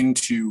digging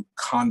into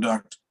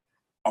conduct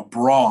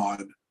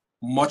abroad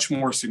much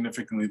more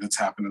significantly that's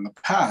happened in the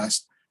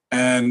past.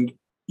 And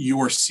you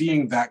are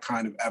seeing that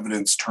kind of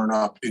evidence turn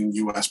up in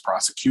US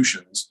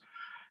prosecutions.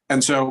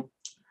 And so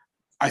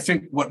I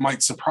think what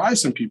might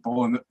surprise some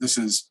people, and this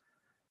is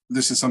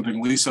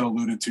something Lisa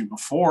alluded to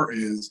before,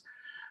 is,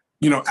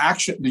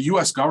 the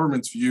US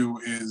government's view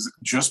is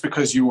just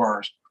because you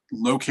are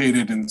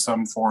located in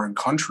some foreign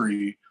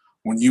country,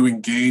 when you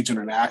engage in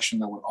an action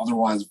that would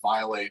otherwise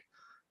violate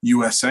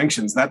US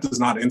sanctions, that does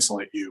not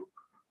insulate you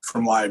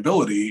from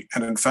liability.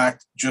 And in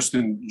fact, just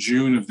in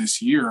June of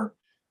this year,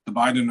 the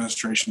Biden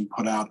administration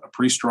put out a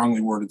pretty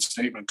strongly worded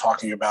statement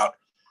talking about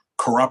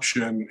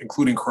corruption,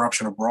 including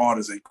corruption abroad,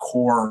 as a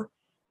core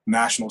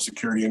national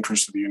security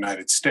interest of the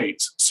United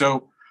States.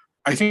 So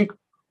I think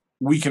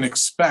we can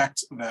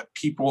expect that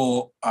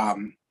people,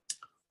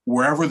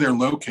 wherever they're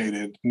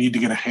located, need to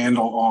get a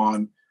handle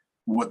on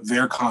what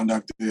their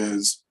conduct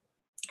is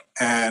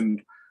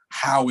and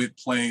how it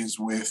plays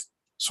with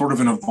sort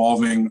of an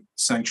evolving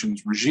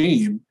sanctions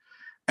regime.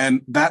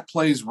 And that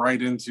plays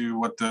right into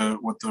what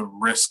the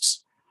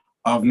risks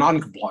of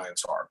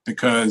noncompliance are.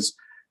 Because,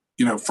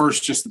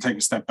 first, just to take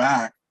a step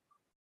back,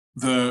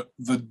 the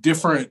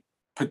different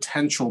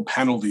potential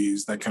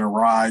penalties that can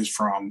arise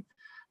from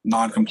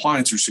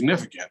noncompliance are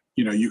significant.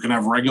 You can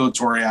have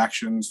regulatory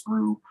actions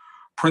through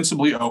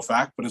principally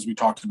OFAC, but as we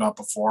talked about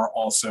before,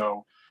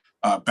 also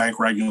bank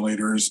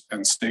regulators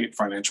and state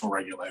financial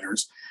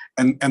regulators.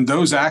 And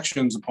those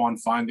actions, upon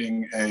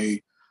finding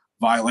a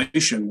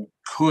violation,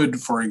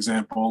 could, for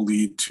example,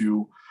 lead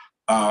to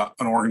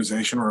an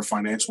organization or a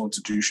financial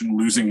institution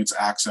losing its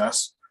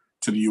access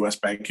to the US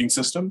banking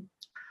system.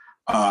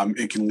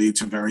 It can lead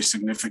to very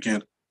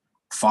significant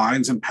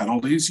fines and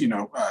penalties.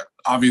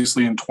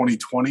 Obviously in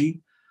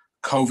 2020,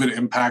 COVID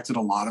impacted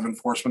a lot of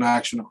enforcement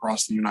action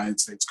across the United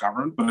States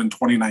government, but in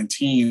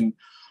 2019,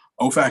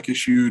 OFAC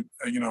issued,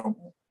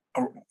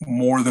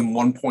 more than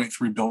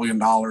 $1.3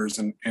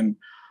 billion in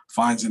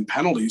fines and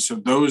penalties. So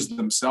those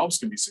themselves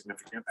can be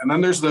significant. And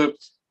then there's the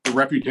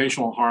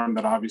reputational harm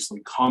that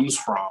obviously comes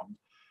from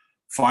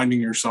finding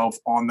yourself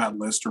on that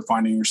list or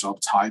finding yourself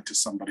tied to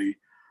somebody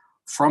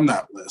from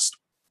that list.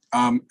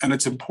 And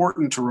it's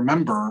important to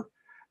remember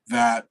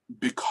that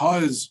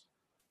because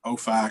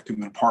OFAC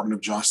and the Department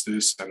of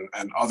Justice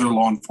and other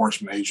law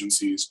enforcement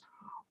agencies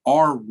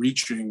are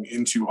reaching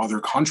into other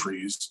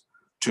countries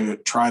to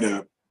try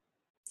to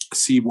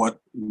see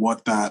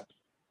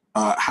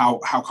how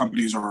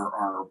companies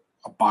are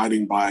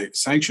abiding by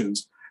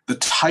sanctions, the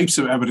types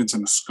of evidence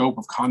and the scope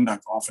of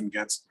conduct often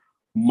gets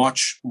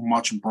much,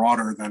 much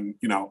broader than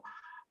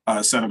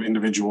a set of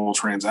individual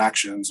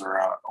transactions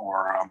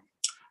or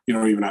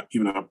even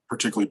a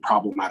particularly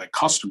problematic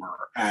customer.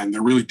 And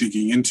they're really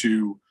digging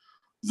into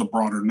the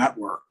broader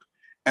network.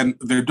 And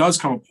there does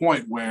come a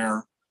point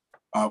where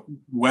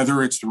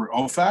whether it's through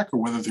OFAC or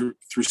whether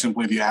through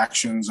simply the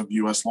actions of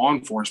US law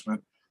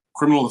enforcement,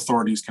 criminal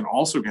authorities can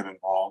also get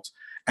involved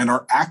and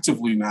are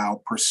actively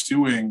now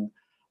pursuing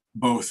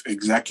both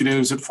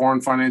executives at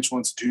foreign financial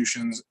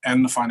institutions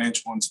and the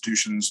financial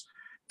institutions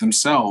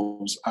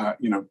themselves.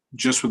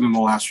 Just within the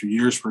last few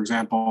years, for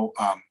example,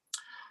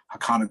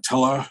 Hakan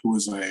Atilla, who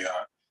was a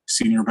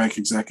senior bank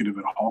executive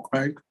at Halk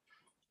Bank,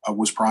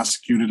 was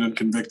prosecuted and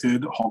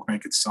convicted. Halk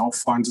Bank itself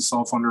finds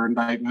itself under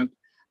indictment.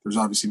 There's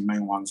obviously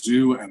Meng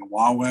Wanzhou and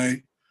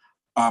Huawei.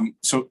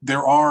 So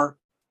there are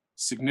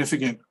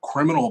significant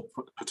criminal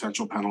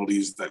potential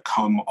penalties that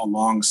come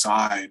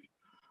alongside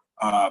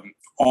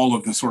all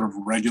of the sort of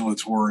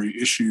regulatory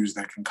issues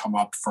that can come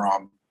up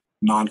from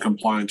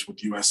non-compliance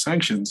with U.S.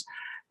 sanctions.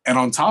 And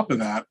on top of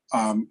that,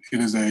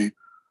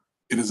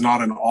 it is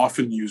not an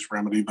often used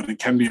remedy, but it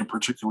can be a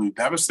particularly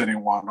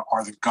devastating one,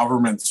 are the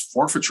government's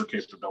forfeiture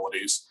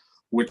capabilities,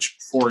 which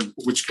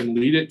can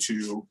lead it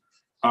to,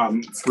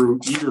 through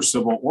either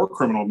civil or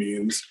criminal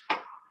means,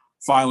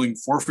 filing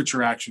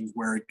forfeiture actions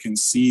where it can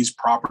seize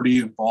property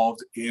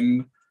involved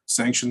in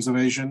sanctions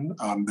evasion.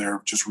 There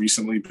have just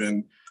recently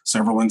been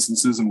several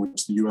instances in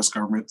which the U.S.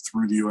 government,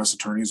 through the U.S.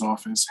 Attorney's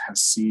Office, has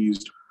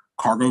seized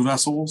cargo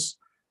vessels.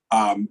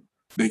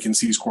 They can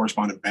seize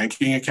correspondent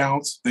banking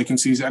accounts. They can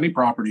seize any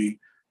property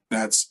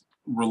that's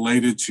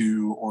related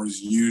to or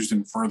is used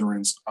in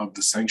furtherance of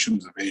the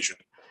sanctions evasion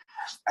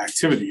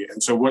activity.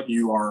 And so what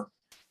you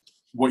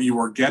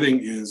are getting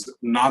is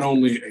not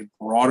only a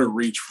broader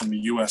reach from the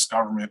U.S.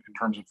 government in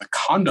terms of the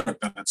conduct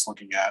that it's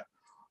looking at,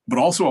 but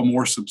also a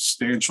more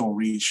substantial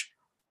reach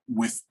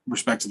with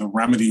respect to the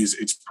remedies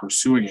it's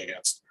pursuing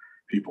against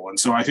people. And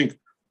so I think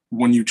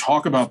when you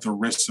talk about the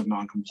risks of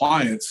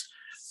noncompliance,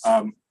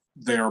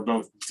 they are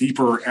both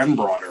deeper and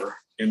broader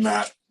in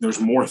that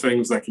there's more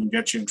things that can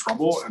get you in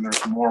trouble, and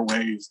there's more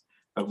ways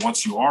that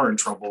once you are in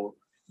trouble,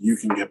 you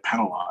can get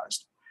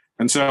penalized.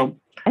 And so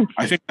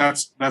I think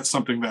that's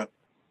something that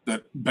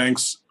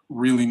banks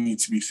really need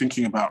to be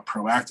thinking about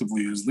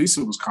proactively, as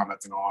Lisa was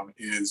commenting on,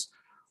 is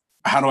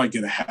how do I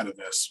get ahead of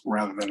this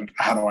rather than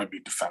how do I be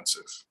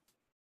defensive?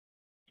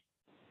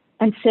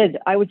 And Sid,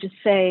 I would just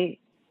say,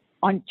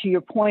 on to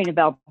your point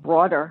about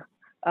broader,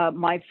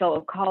 my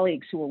fellow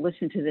colleagues who will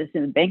listen to this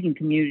in the banking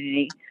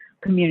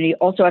community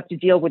also have to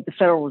deal with the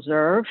Federal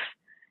Reserve.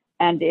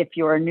 And if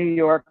you're in New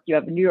York, you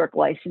have a New York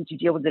license, you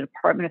deal with the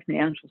Department of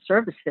Financial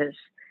Services.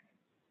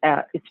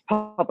 It's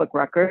public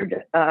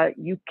record.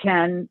 You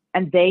can,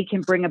 and they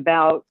can bring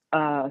about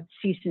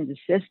cease and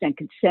desist and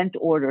consent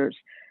orders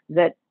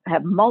that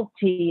have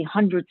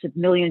multi-hundreds of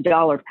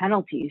million-dollar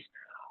penalties,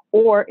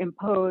 or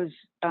impose,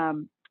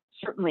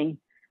 certainly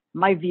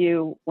my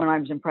view when I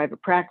was in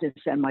private practice,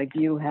 and my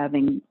view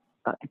having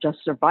just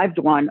survived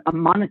one, a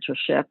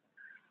monitorship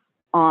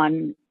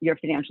on your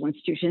financial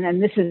institution.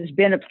 And this has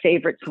been a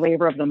favorite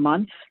flavor of the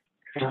month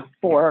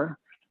for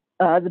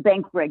the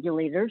bank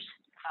regulators,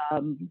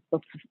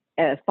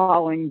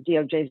 following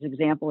DOJ's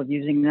example of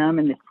using them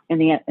in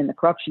the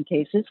corruption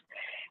cases.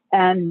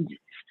 And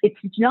it's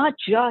not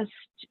just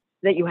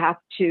that you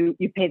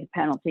pay the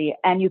penalty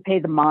and you pay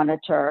the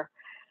monitor,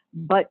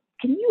 but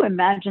can you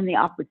imagine the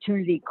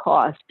opportunity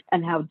cost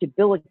and how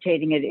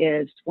debilitating it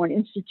is for an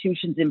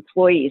institution's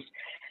employees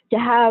to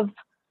have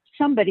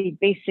somebody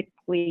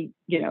basically,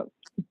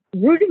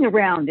 rooting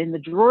around in the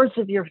drawers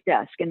of your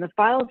desk, in the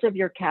files of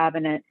your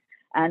cabinet,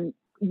 and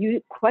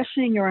you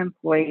questioning your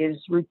employees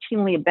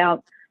routinely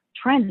about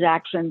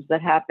transactions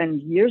that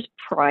happened years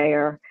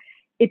prior?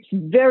 It's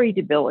very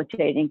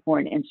debilitating for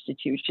an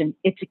institution.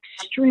 It's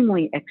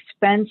extremely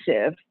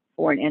expensive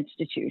for an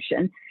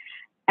institution.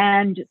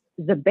 And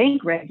the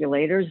bank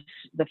regulators,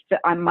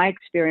 my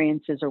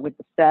experiences are with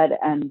the Fed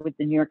and with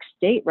the New York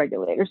State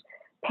regulators,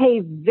 pay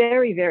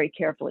very, very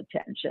careful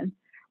attention,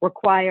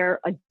 require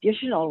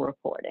additional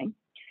reporting.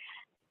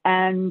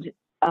 And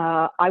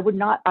I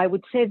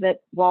would say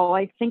that while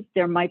I think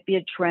there might be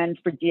a trend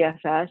for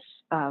DFS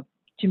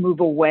to move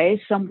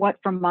away somewhat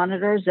from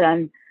monitors,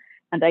 and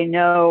I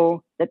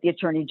know that the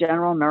Attorney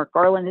General, Merrick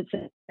Garland, has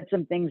said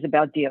some things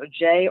about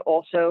DOJ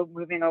also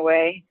moving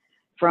away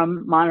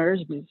from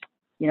monitors.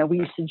 We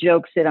used to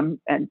joke, Sid,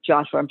 and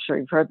Joshua, I'm sure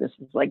you've heard this,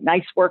 it's like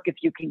nice work if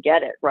you can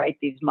get it, right?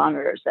 These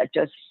monitors that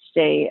just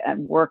stay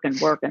and work and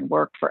work and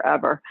work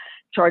forever,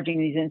 charging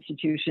these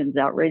institutions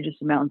outrageous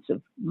amounts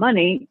of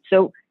money.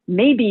 So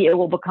maybe it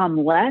will become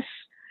less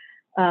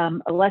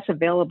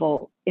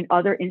available in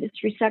other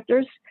industry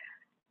sectors.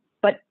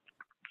 But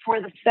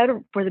for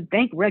the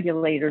bank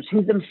regulators,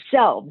 who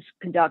themselves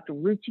conduct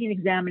routine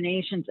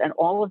examinations and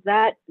all of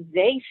that,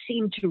 they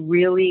seem to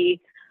really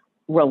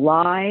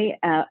rely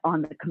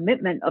on the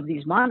commitment of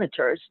these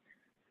monitors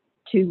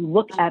to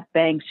look at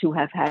banks who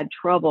have had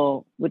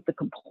trouble with the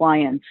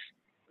compliance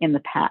in the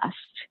past.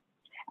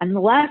 And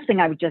the last thing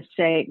I would just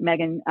say,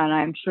 Megan, and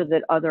I'm sure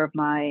that other of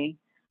my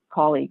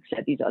colleagues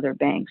at these other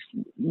banks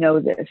know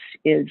this,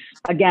 is,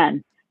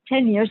 again,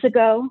 10 years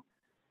ago,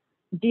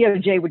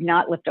 DOJ would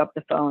not lift up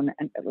the phone,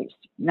 and at least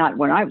not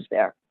when I was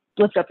there,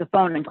 lift up the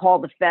phone and call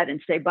the Fed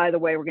and say, by the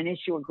way, we're going to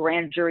issue a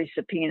grand jury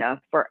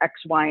subpoena for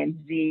X, Y, and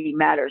Z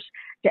matters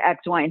to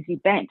X, Y, and Z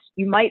banks.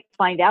 You might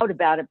find out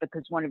about it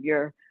because one of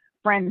your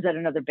friends at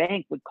another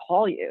bank would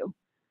call you.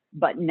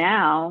 But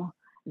now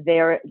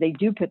they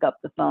do pick up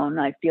the phone.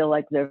 I feel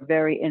like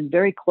they're in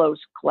very close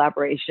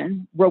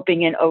collaboration,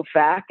 roping in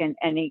OFAC and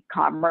any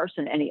commerce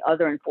and any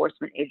other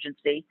enforcement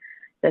agency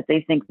that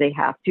they think they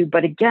have to.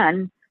 But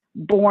again,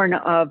 born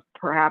of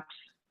perhaps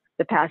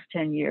the past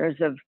 10 years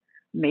of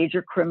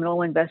major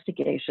criminal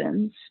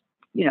investigations,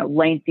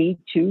 lengthy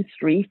 2,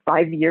 3,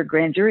 5-year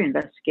grand jury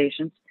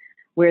investigations,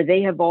 where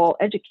they have all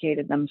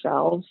educated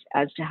themselves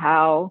as to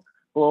how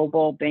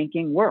global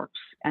banking works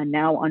and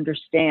now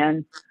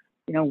understand,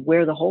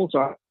 where the holes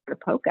are to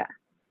poke at.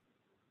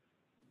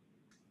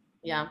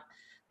 Yeah.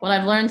 What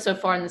I've learned so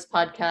far in this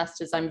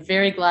podcast is I'm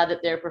very glad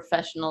that there are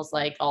professionals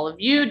like all of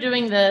you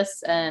doing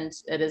this, and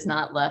it is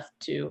not left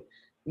to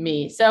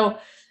me. So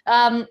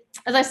as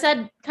I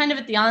said, kind of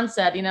at the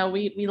onset,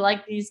 we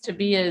like these to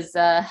be as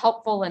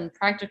helpful and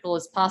practical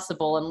as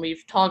possible. And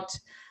we've talked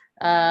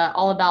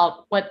all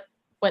about what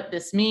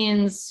this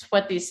means,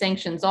 what these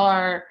sanctions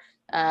are,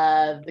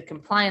 the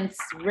compliance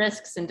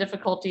risks and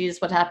difficulties,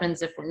 what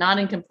happens if we're not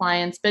in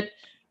compliance. But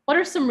what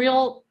are some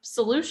real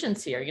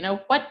solutions here?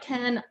 What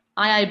can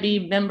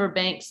IIB member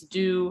banks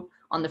do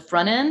on the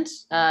front end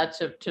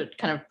to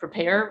kind of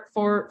prepare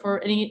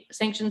for any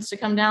sanctions to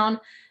come down?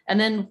 And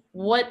then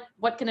what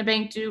can a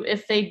bank do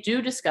if they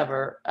do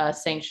discover a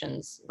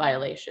sanctions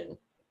violation?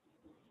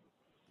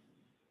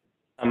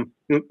 I'm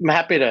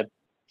happy to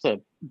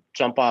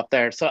jump off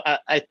there. So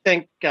I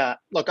think,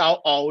 look,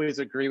 I'll always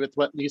agree with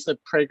what Lisa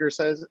Prager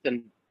says,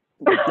 and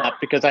not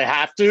because I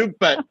have to,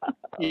 but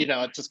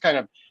it's just kind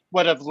of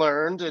what I've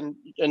learned and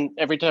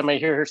every time I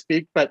hear her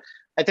speak. But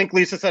I think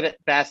Lisa said it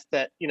best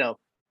that,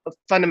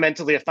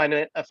 fundamentally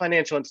a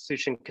financial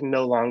institution can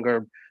no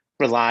longer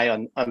rely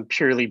on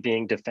purely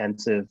being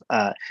defensive.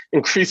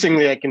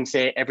 Increasingly, I can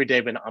say every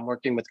day when I'm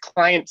working with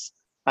clients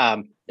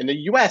in the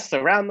US,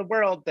 around the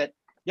world, that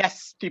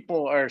yes,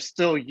 people are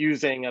still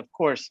using, of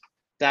course,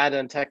 data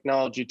and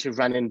technology to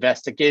run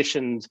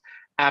investigations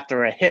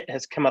after a hit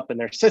has come up in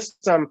their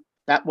system.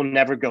 That will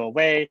never go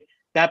away.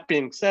 That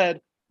being said,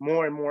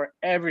 more and more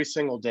every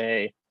single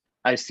day,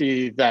 I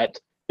see that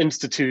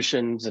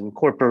institutions and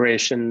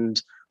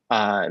corporations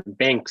and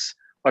banks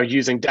are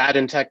using data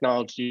and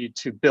technology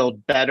to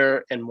build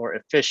better and more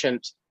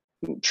efficient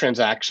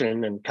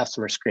transaction and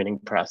customer screening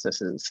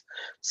processes.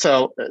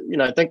 So,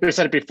 I think we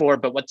said it before,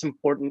 but what's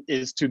important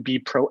is to be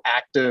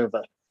proactive.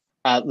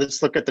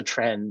 Let's look at the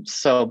trends.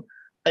 So,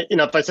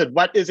 if I said,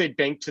 what is a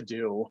bank to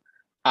do?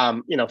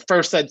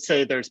 First I'd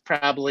say there's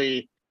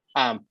probably,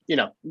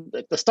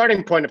 the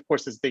starting point, of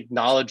course, is the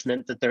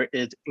acknowledgement that there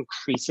is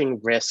increasing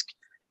risk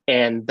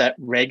and that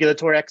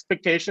regulatory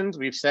expectations,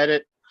 we've said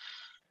it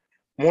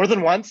more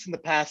than once in the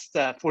past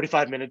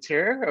 45 minutes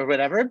here or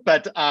whatever,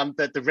 but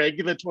that the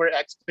regulatory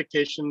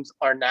expectations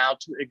are now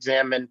to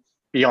examine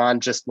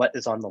beyond just what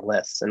is on the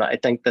list. And I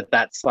think that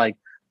that's like,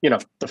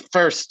 the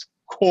first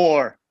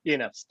core,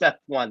 step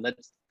one.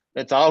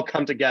 Let's all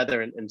come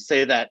together and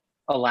say that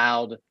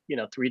aloud,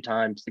 3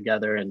 times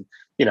together and,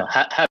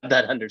 have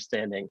that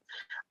understanding.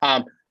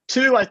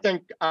 Two, I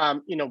think,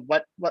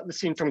 what we've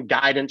seen from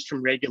guidance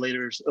from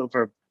regulators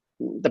over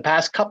the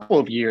past couple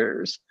of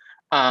years,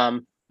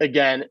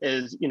 again,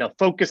 is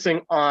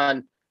focusing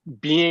on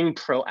being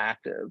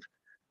proactive.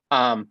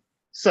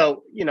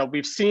 So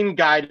we've seen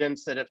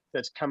guidance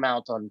that's come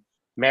out on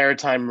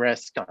maritime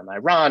risk, on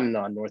Iran,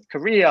 on North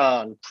Korea,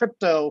 on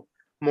crypto,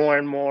 more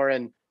and more.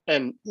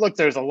 And look,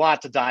 there's a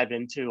lot to dive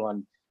into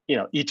on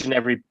each and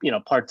every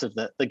parts of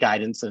the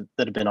guidance that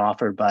have been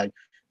offered by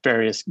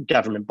various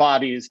government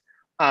bodies.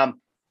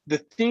 The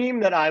theme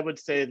that I would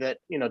say that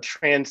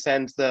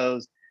transcends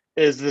those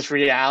is this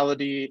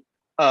reality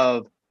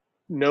of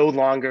no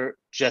longer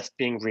just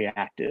being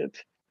reactive.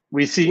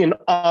 We see in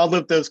all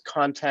of those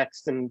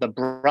contexts in the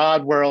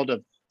broad world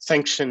of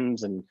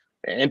sanctions and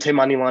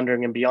anti-money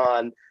laundering and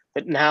beyond,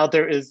 that now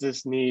there is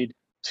this need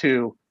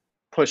to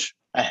push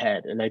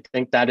ahead. And I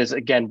think that is,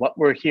 again, what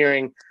we're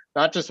hearing,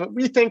 not just what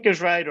we think is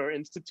right or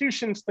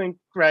institutions think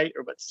right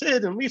or what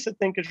Sid and Lisa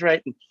think is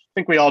right, and I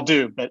think we all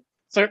do, but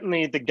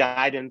certainly the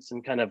guidance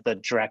and kind of the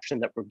direction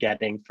that we're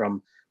getting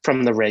from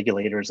the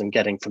regulators and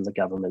getting from the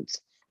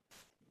governments.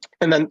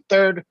 And then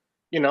third,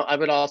 I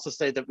would also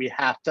say that we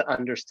have to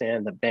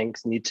understand that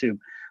banks need to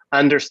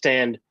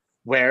understand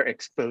where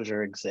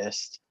exposure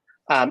exists.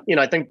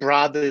 I think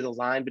broadly the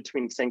line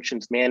between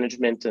sanctions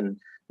management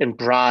and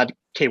broad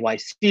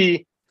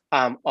KYC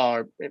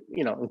are,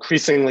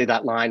 increasingly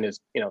that line is,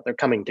 they're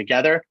coming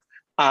together.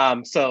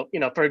 So,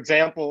 for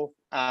example,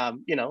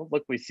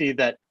 look, we see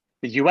that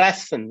the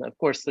US, and of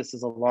course, this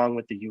is along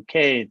with the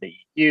UK, the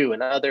EU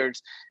and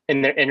others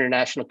in their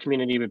international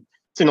community, we've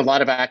seen a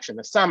lot of action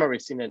this summer.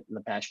 We've seen it in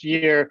the past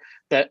year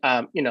that,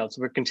 so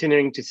we're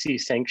continuing to see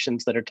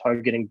sanctions that are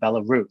targeting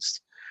Belarus.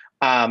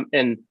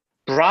 And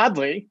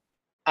broadly,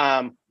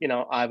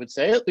 I would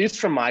say, at least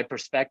from my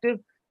perspective,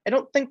 I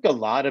don't think a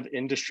lot of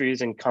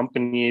industries and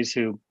companies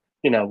who,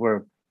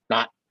 were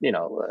not,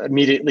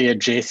 immediately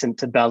adjacent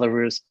to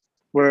Belarus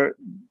were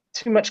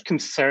too much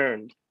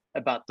concerned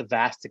about the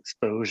vast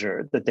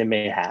exposure that they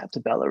may have to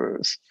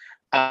Belarus.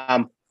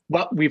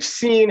 What we've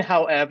seen,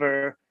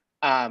 however,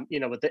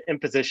 with the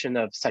imposition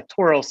of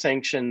sectoral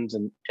sanctions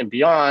and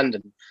beyond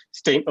and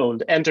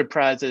state-owned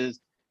enterprises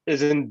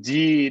is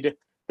indeed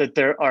that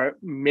there are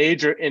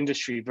major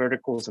industry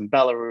verticals in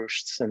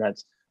Belarus, and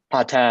that's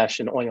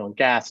potash and oil and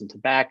gas and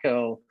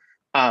tobacco,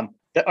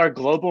 that are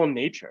global in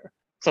nature.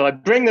 So I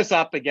bring this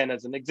up again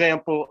as an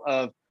example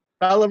of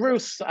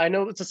Belarus. I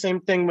know it's the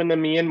same thing when the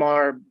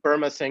Myanmar,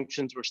 Burma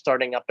sanctions were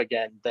starting up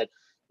again, that,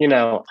 I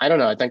don't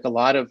know, I think a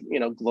lot of,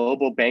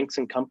 global banks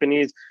and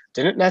companies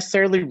didn't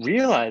necessarily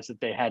realize that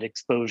they had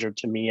exposure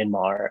to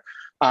Myanmar.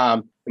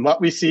 And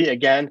what we see,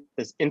 again,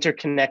 this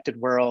interconnected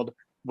world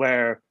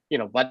where,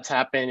 what's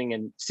happening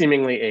in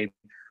seemingly a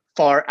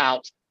far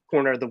out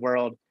corner of the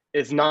world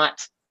is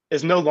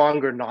no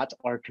longer not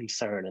our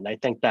concern. And I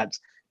think that's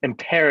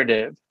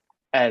imperative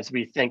as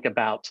we think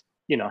about,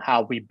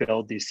 how we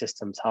build these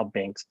systems, how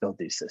banks build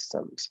these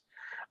systems.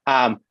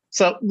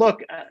 So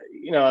look,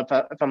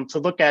 if I'm to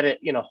look at it,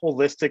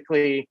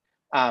 holistically,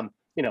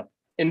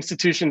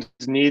 institutions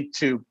need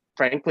to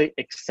frankly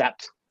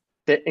accept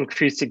the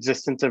increased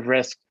existence of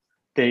risk,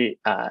 the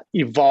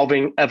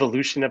evolving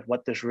evolution of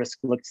what this risk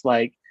looks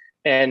like.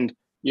 And,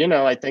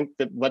 I think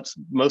that what's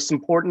most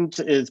important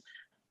is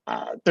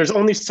there's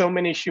only so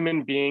many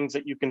human beings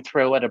that you can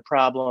throw at a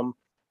problem.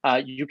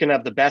 You can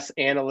have the best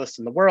analysts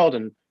in the world,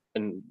 and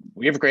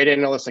we have great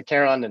analysts at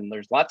Kharon, and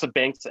there's lots of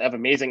banks that have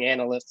amazing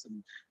analysts,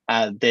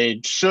 and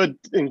they should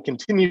and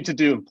continue to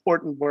do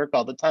important work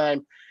all the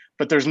time,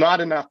 but there's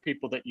not enough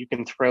people that you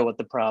can throw at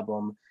the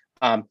problem.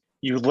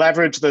 You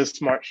leverage those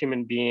smart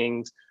human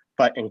beings,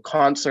 but in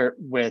concert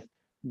with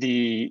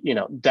the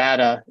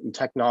data and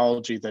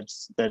technology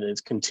that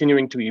is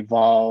continuing to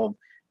evolve,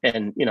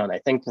 and and I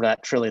think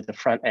that's really the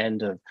front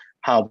end of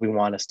how we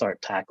want to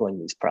start tackling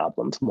these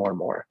problems more and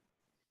more.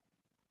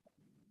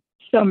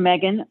 So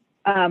Megan,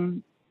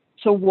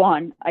 So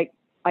one, I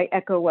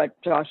echo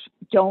what Josh,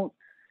 you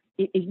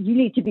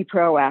need to be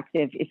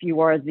proactive if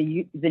you are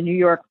the New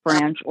York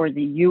branch or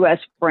the US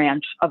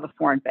branch of a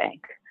foreign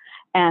bank.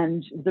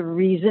 And the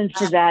reason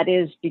for that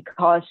is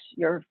because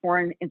your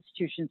foreign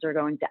institutions are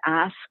going to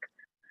ask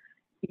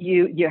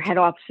you, your head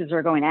offices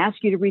are going to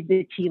ask you to read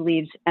the tea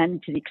leaves.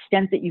 And to the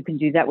extent that you can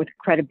do that with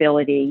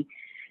credibility,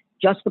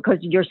 just because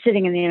you're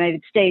sitting in the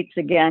United States,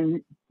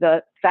 again,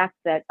 the fact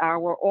that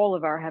all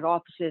of our head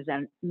offices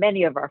and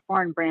many of our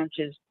foreign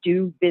branches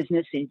do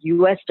business in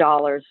US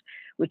dollars,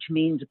 which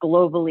means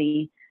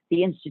globally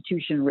the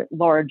institution writ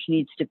large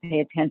needs to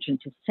pay attention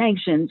to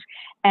sanctions.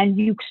 And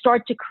you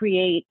start to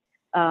create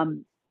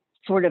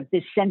sort of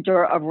this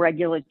center of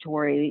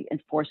regulatory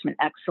enforcement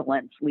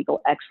excellence,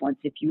 legal excellence,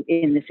 if you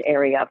in this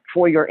area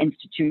for your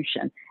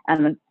institution.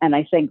 And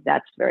I think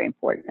that's very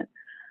important.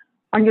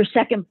 On your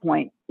second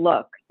point,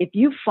 look, if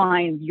you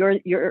find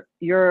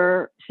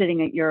you're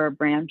sitting at your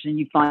branch and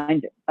you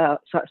find a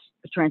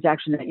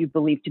transaction that you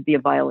believe to be a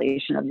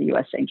violation of the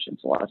U.S. sanctions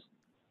laws,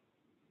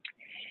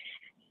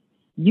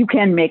 you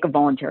can make a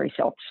voluntary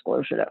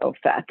self-disclosure to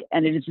OFAC,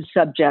 and it is a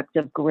subject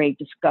of great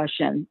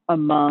discussion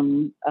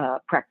among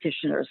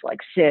practitioners like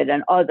Sid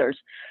and others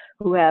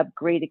who have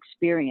great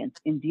experience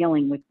in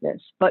dealing with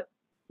this. But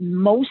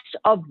most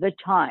of the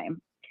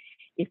time,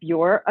 if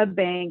you're a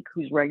bank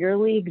who's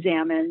regularly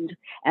examined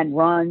and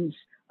runs,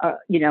 a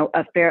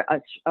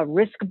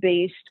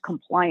risk-based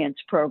compliance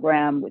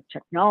program with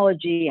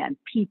technology and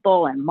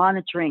people and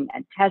monitoring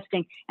and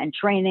testing and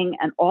training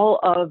and all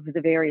of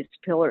the various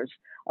pillars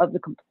of the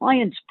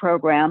compliance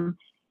program,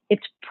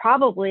 it's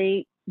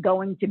probably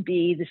going to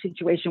be the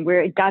situation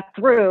where it got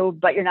through,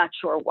 but you're not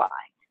sure why.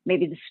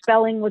 Maybe the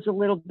spelling was a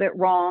little bit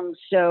wrong,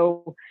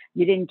 so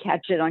you didn't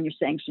catch it on your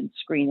sanctions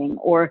screening,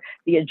 or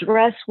the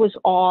address was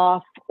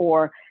off,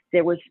 or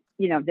there was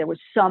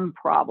some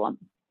problem.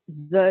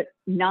 The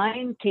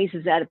 9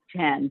 cases out of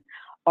 10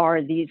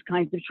 are these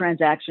kinds of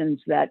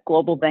transactions that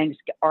global banks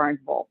are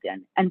involved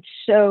in. And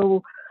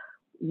so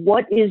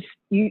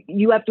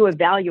you have to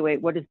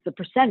evaluate what is the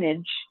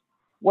percentage,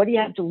 what do you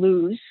have to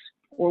lose,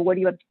 or what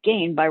do you have to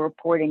gain by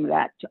reporting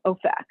that to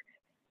OFAC?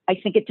 I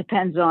think it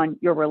depends on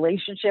your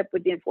relationship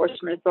with the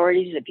enforcement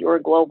authorities. If you're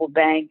a global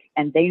bank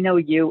and they know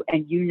you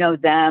and you know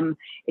them,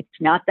 it's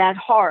not that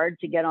hard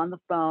to get on the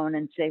phone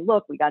and say,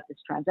 look, we got this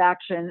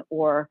transaction,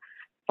 or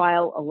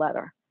file a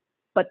letter.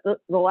 But the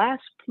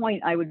last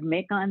point I would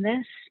make on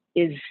this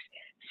is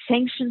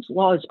sanctions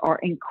laws are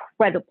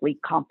incredibly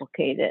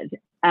complicated.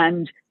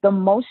 And the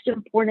most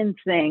important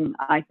thing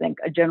I think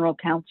a general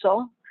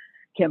counsel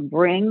can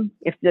bring,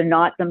 if they're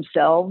not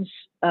themselves,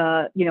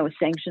 a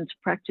sanctions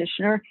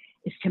practitioner,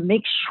 is to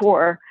make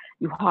sure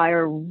you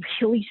hire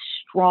really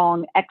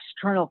strong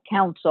external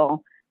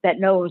counsel that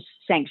knows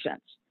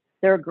sanctions.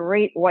 There are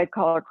great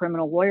white-collar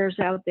criminal lawyers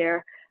out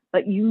there,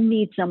 but you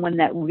need someone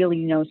that really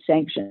knows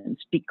sanctions,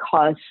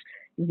 because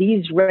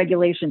these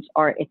regulations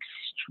are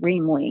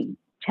extremely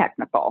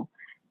technical.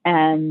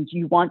 And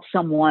you want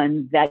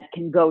someone that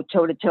can go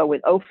toe-to-toe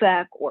with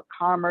OFAC or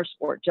Commerce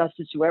or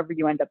Justice, whoever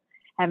you end up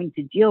having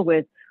to deal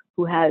with,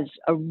 who has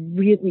a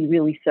really,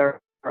 really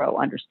thorough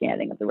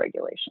understanding of the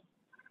regulation.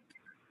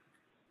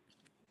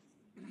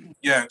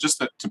 Yeah, just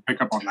to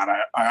pick up on that,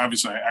 I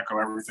obviously echo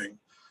everything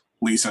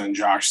Lisa and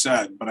Josh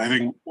said, but I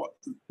think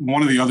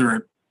one of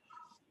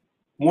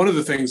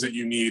the things that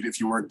you need if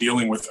you are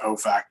dealing with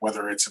OFAC,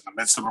 whether it's in the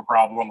midst of a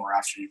problem or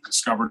after you've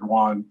discovered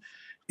one,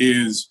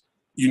 is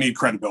you need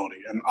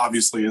credibility. And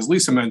obviously, as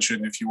Lisa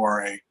mentioned, if you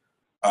are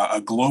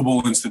a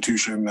global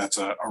institution that's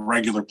a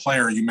regular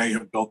player, you may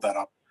have built that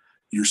up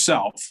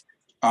yourself.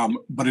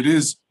 But it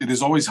is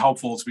always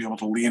helpful to be able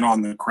to lean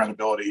on the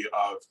credibility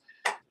of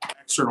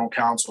external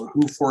counsel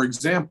who, for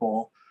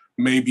example,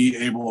 may be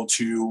able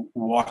to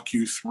walk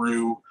you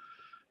through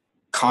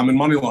common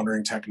money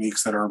laundering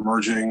techniques that are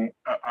emerging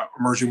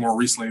more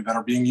recently that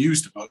are being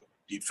used to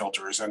beat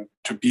filters, and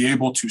to be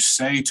able to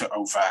say to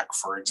OFAC,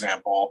 for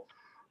example,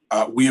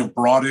 we have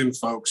brought in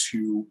folks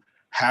who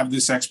have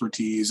this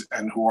expertise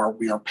and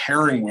we are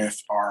pairing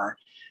with our,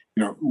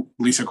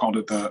 Lisa called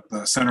it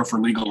the Center for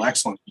Legal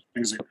Excellence,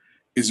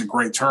 is a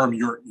great term.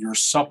 You're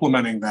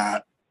supplementing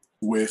that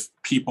with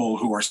people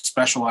who are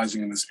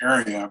specializing in this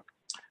area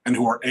and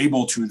who are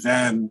able to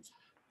then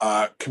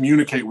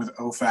communicate with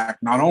OFAC,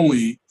 not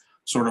only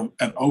sort of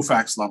at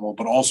OFAC's level,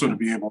 but also to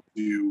be able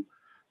to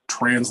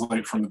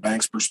translate from the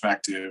bank's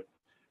perspective,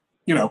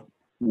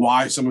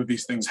 why some of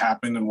these things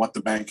happen and what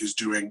the bank is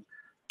doing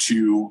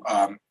to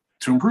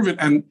improve it.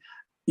 And,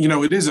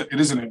 it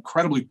is an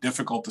incredibly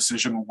difficult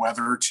decision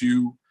whether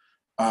to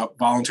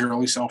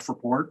voluntarily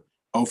self-report.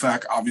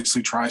 OFAC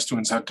obviously tries to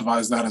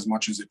incentivize that as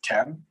much as it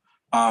can.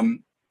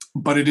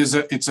 But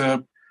it's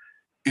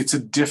a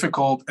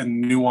difficult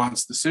and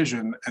nuanced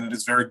decision, and it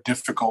is very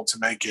difficult to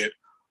make it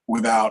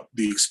without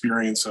the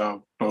experience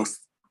of both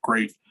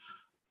great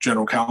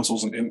general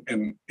counsels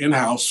and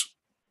in-house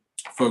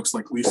folks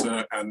like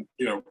Lisa, and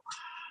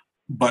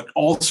but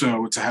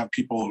also to have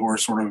people who are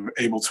sort of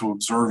able to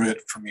observe it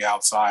from the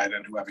outside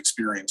and who have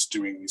experience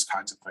doing these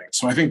kinds of things.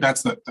 So I think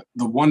that's the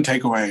one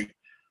takeaway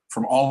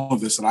from all of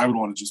this that I would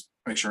want to just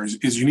make sure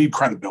is you need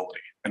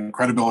credibility, and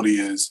credibility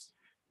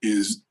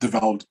is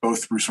developed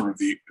both through sort of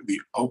the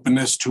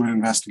openness to an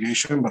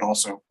investigation, but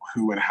also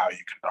who and how you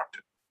conduct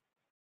it.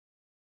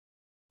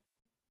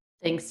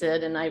 Thanks,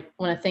 Sid. And I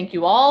want to thank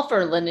you all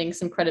for lending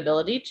some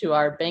credibility to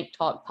our Bank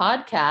Talk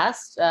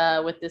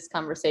podcast with this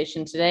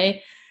conversation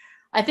today.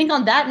 I think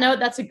on that note,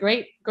 that's a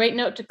great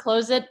note to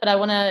close it. But I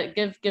want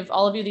to give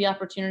all of you the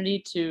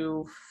opportunity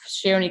to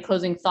share any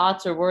closing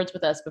thoughts or words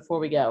with us before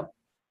we go.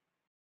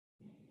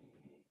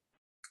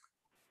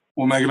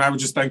 Well, Megan, I would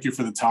just thank you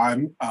for the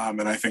time.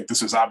 And I think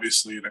this is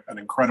obviously an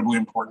incredibly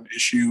important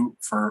issue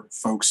for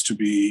folks to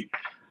be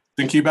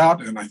thinking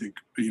about. And I think,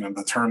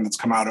 the term that's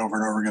come out over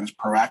and over again is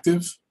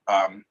proactive.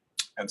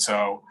 And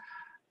so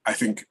I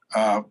think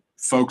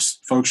folks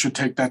should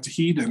take that to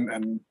heed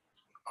and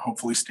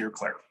hopefully steer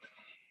clear.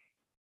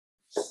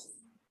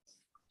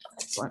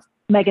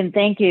 Megan,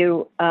 thank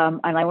you. And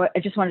I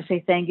just want to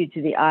say thank you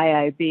to the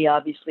IIB.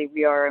 Obviously,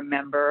 we are a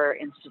member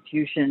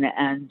institution,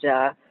 and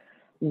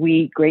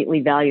we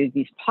greatly value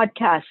these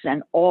podcasts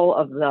and all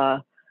of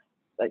the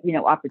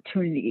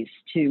opportunities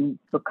to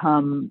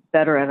become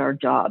better at our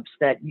jobs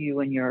that you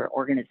and your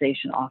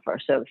organization offer.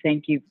 So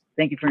thank you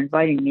for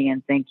inviting me,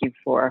 and thank you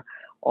for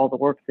all the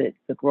work the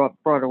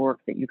broader work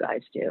that you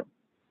guys do.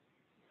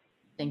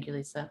 Thank you,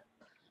 Lisa.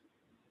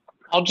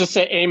 I'll just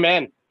say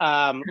amen.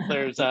 I'm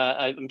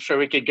sure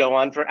we could go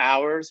on for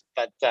hours,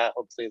 but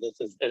hopefully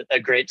this is a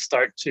great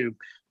start to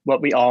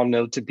what we all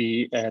know to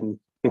be an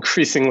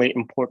increasingly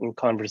important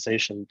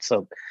conversation.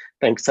 So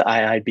thanks to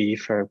IIB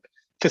for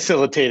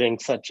facilitating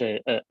such a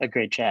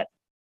great chat.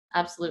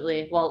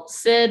 Absolutely. Well,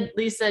 Sid,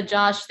 Lisa,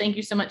 Josh, thank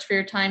you so much for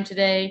your time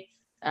today.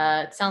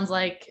 It sounds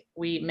like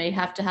we may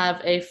have to have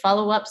a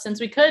follow-up,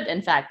 since we could,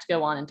 in fact,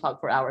 go on and talk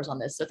for hours on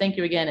this. So thank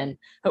you again, and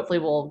hopefully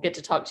we'll get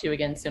to talk to you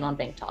again soon on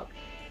Bank Talk.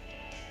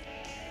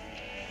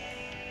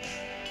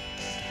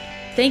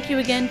 Thank you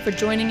again for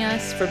joining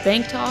us for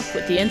Bank Talk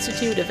with the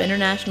Institute of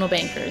International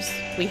Bankers.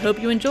 We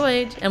hope you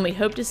enjoyed, and we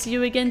hope to see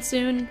you again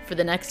soon for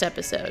the next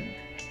episode.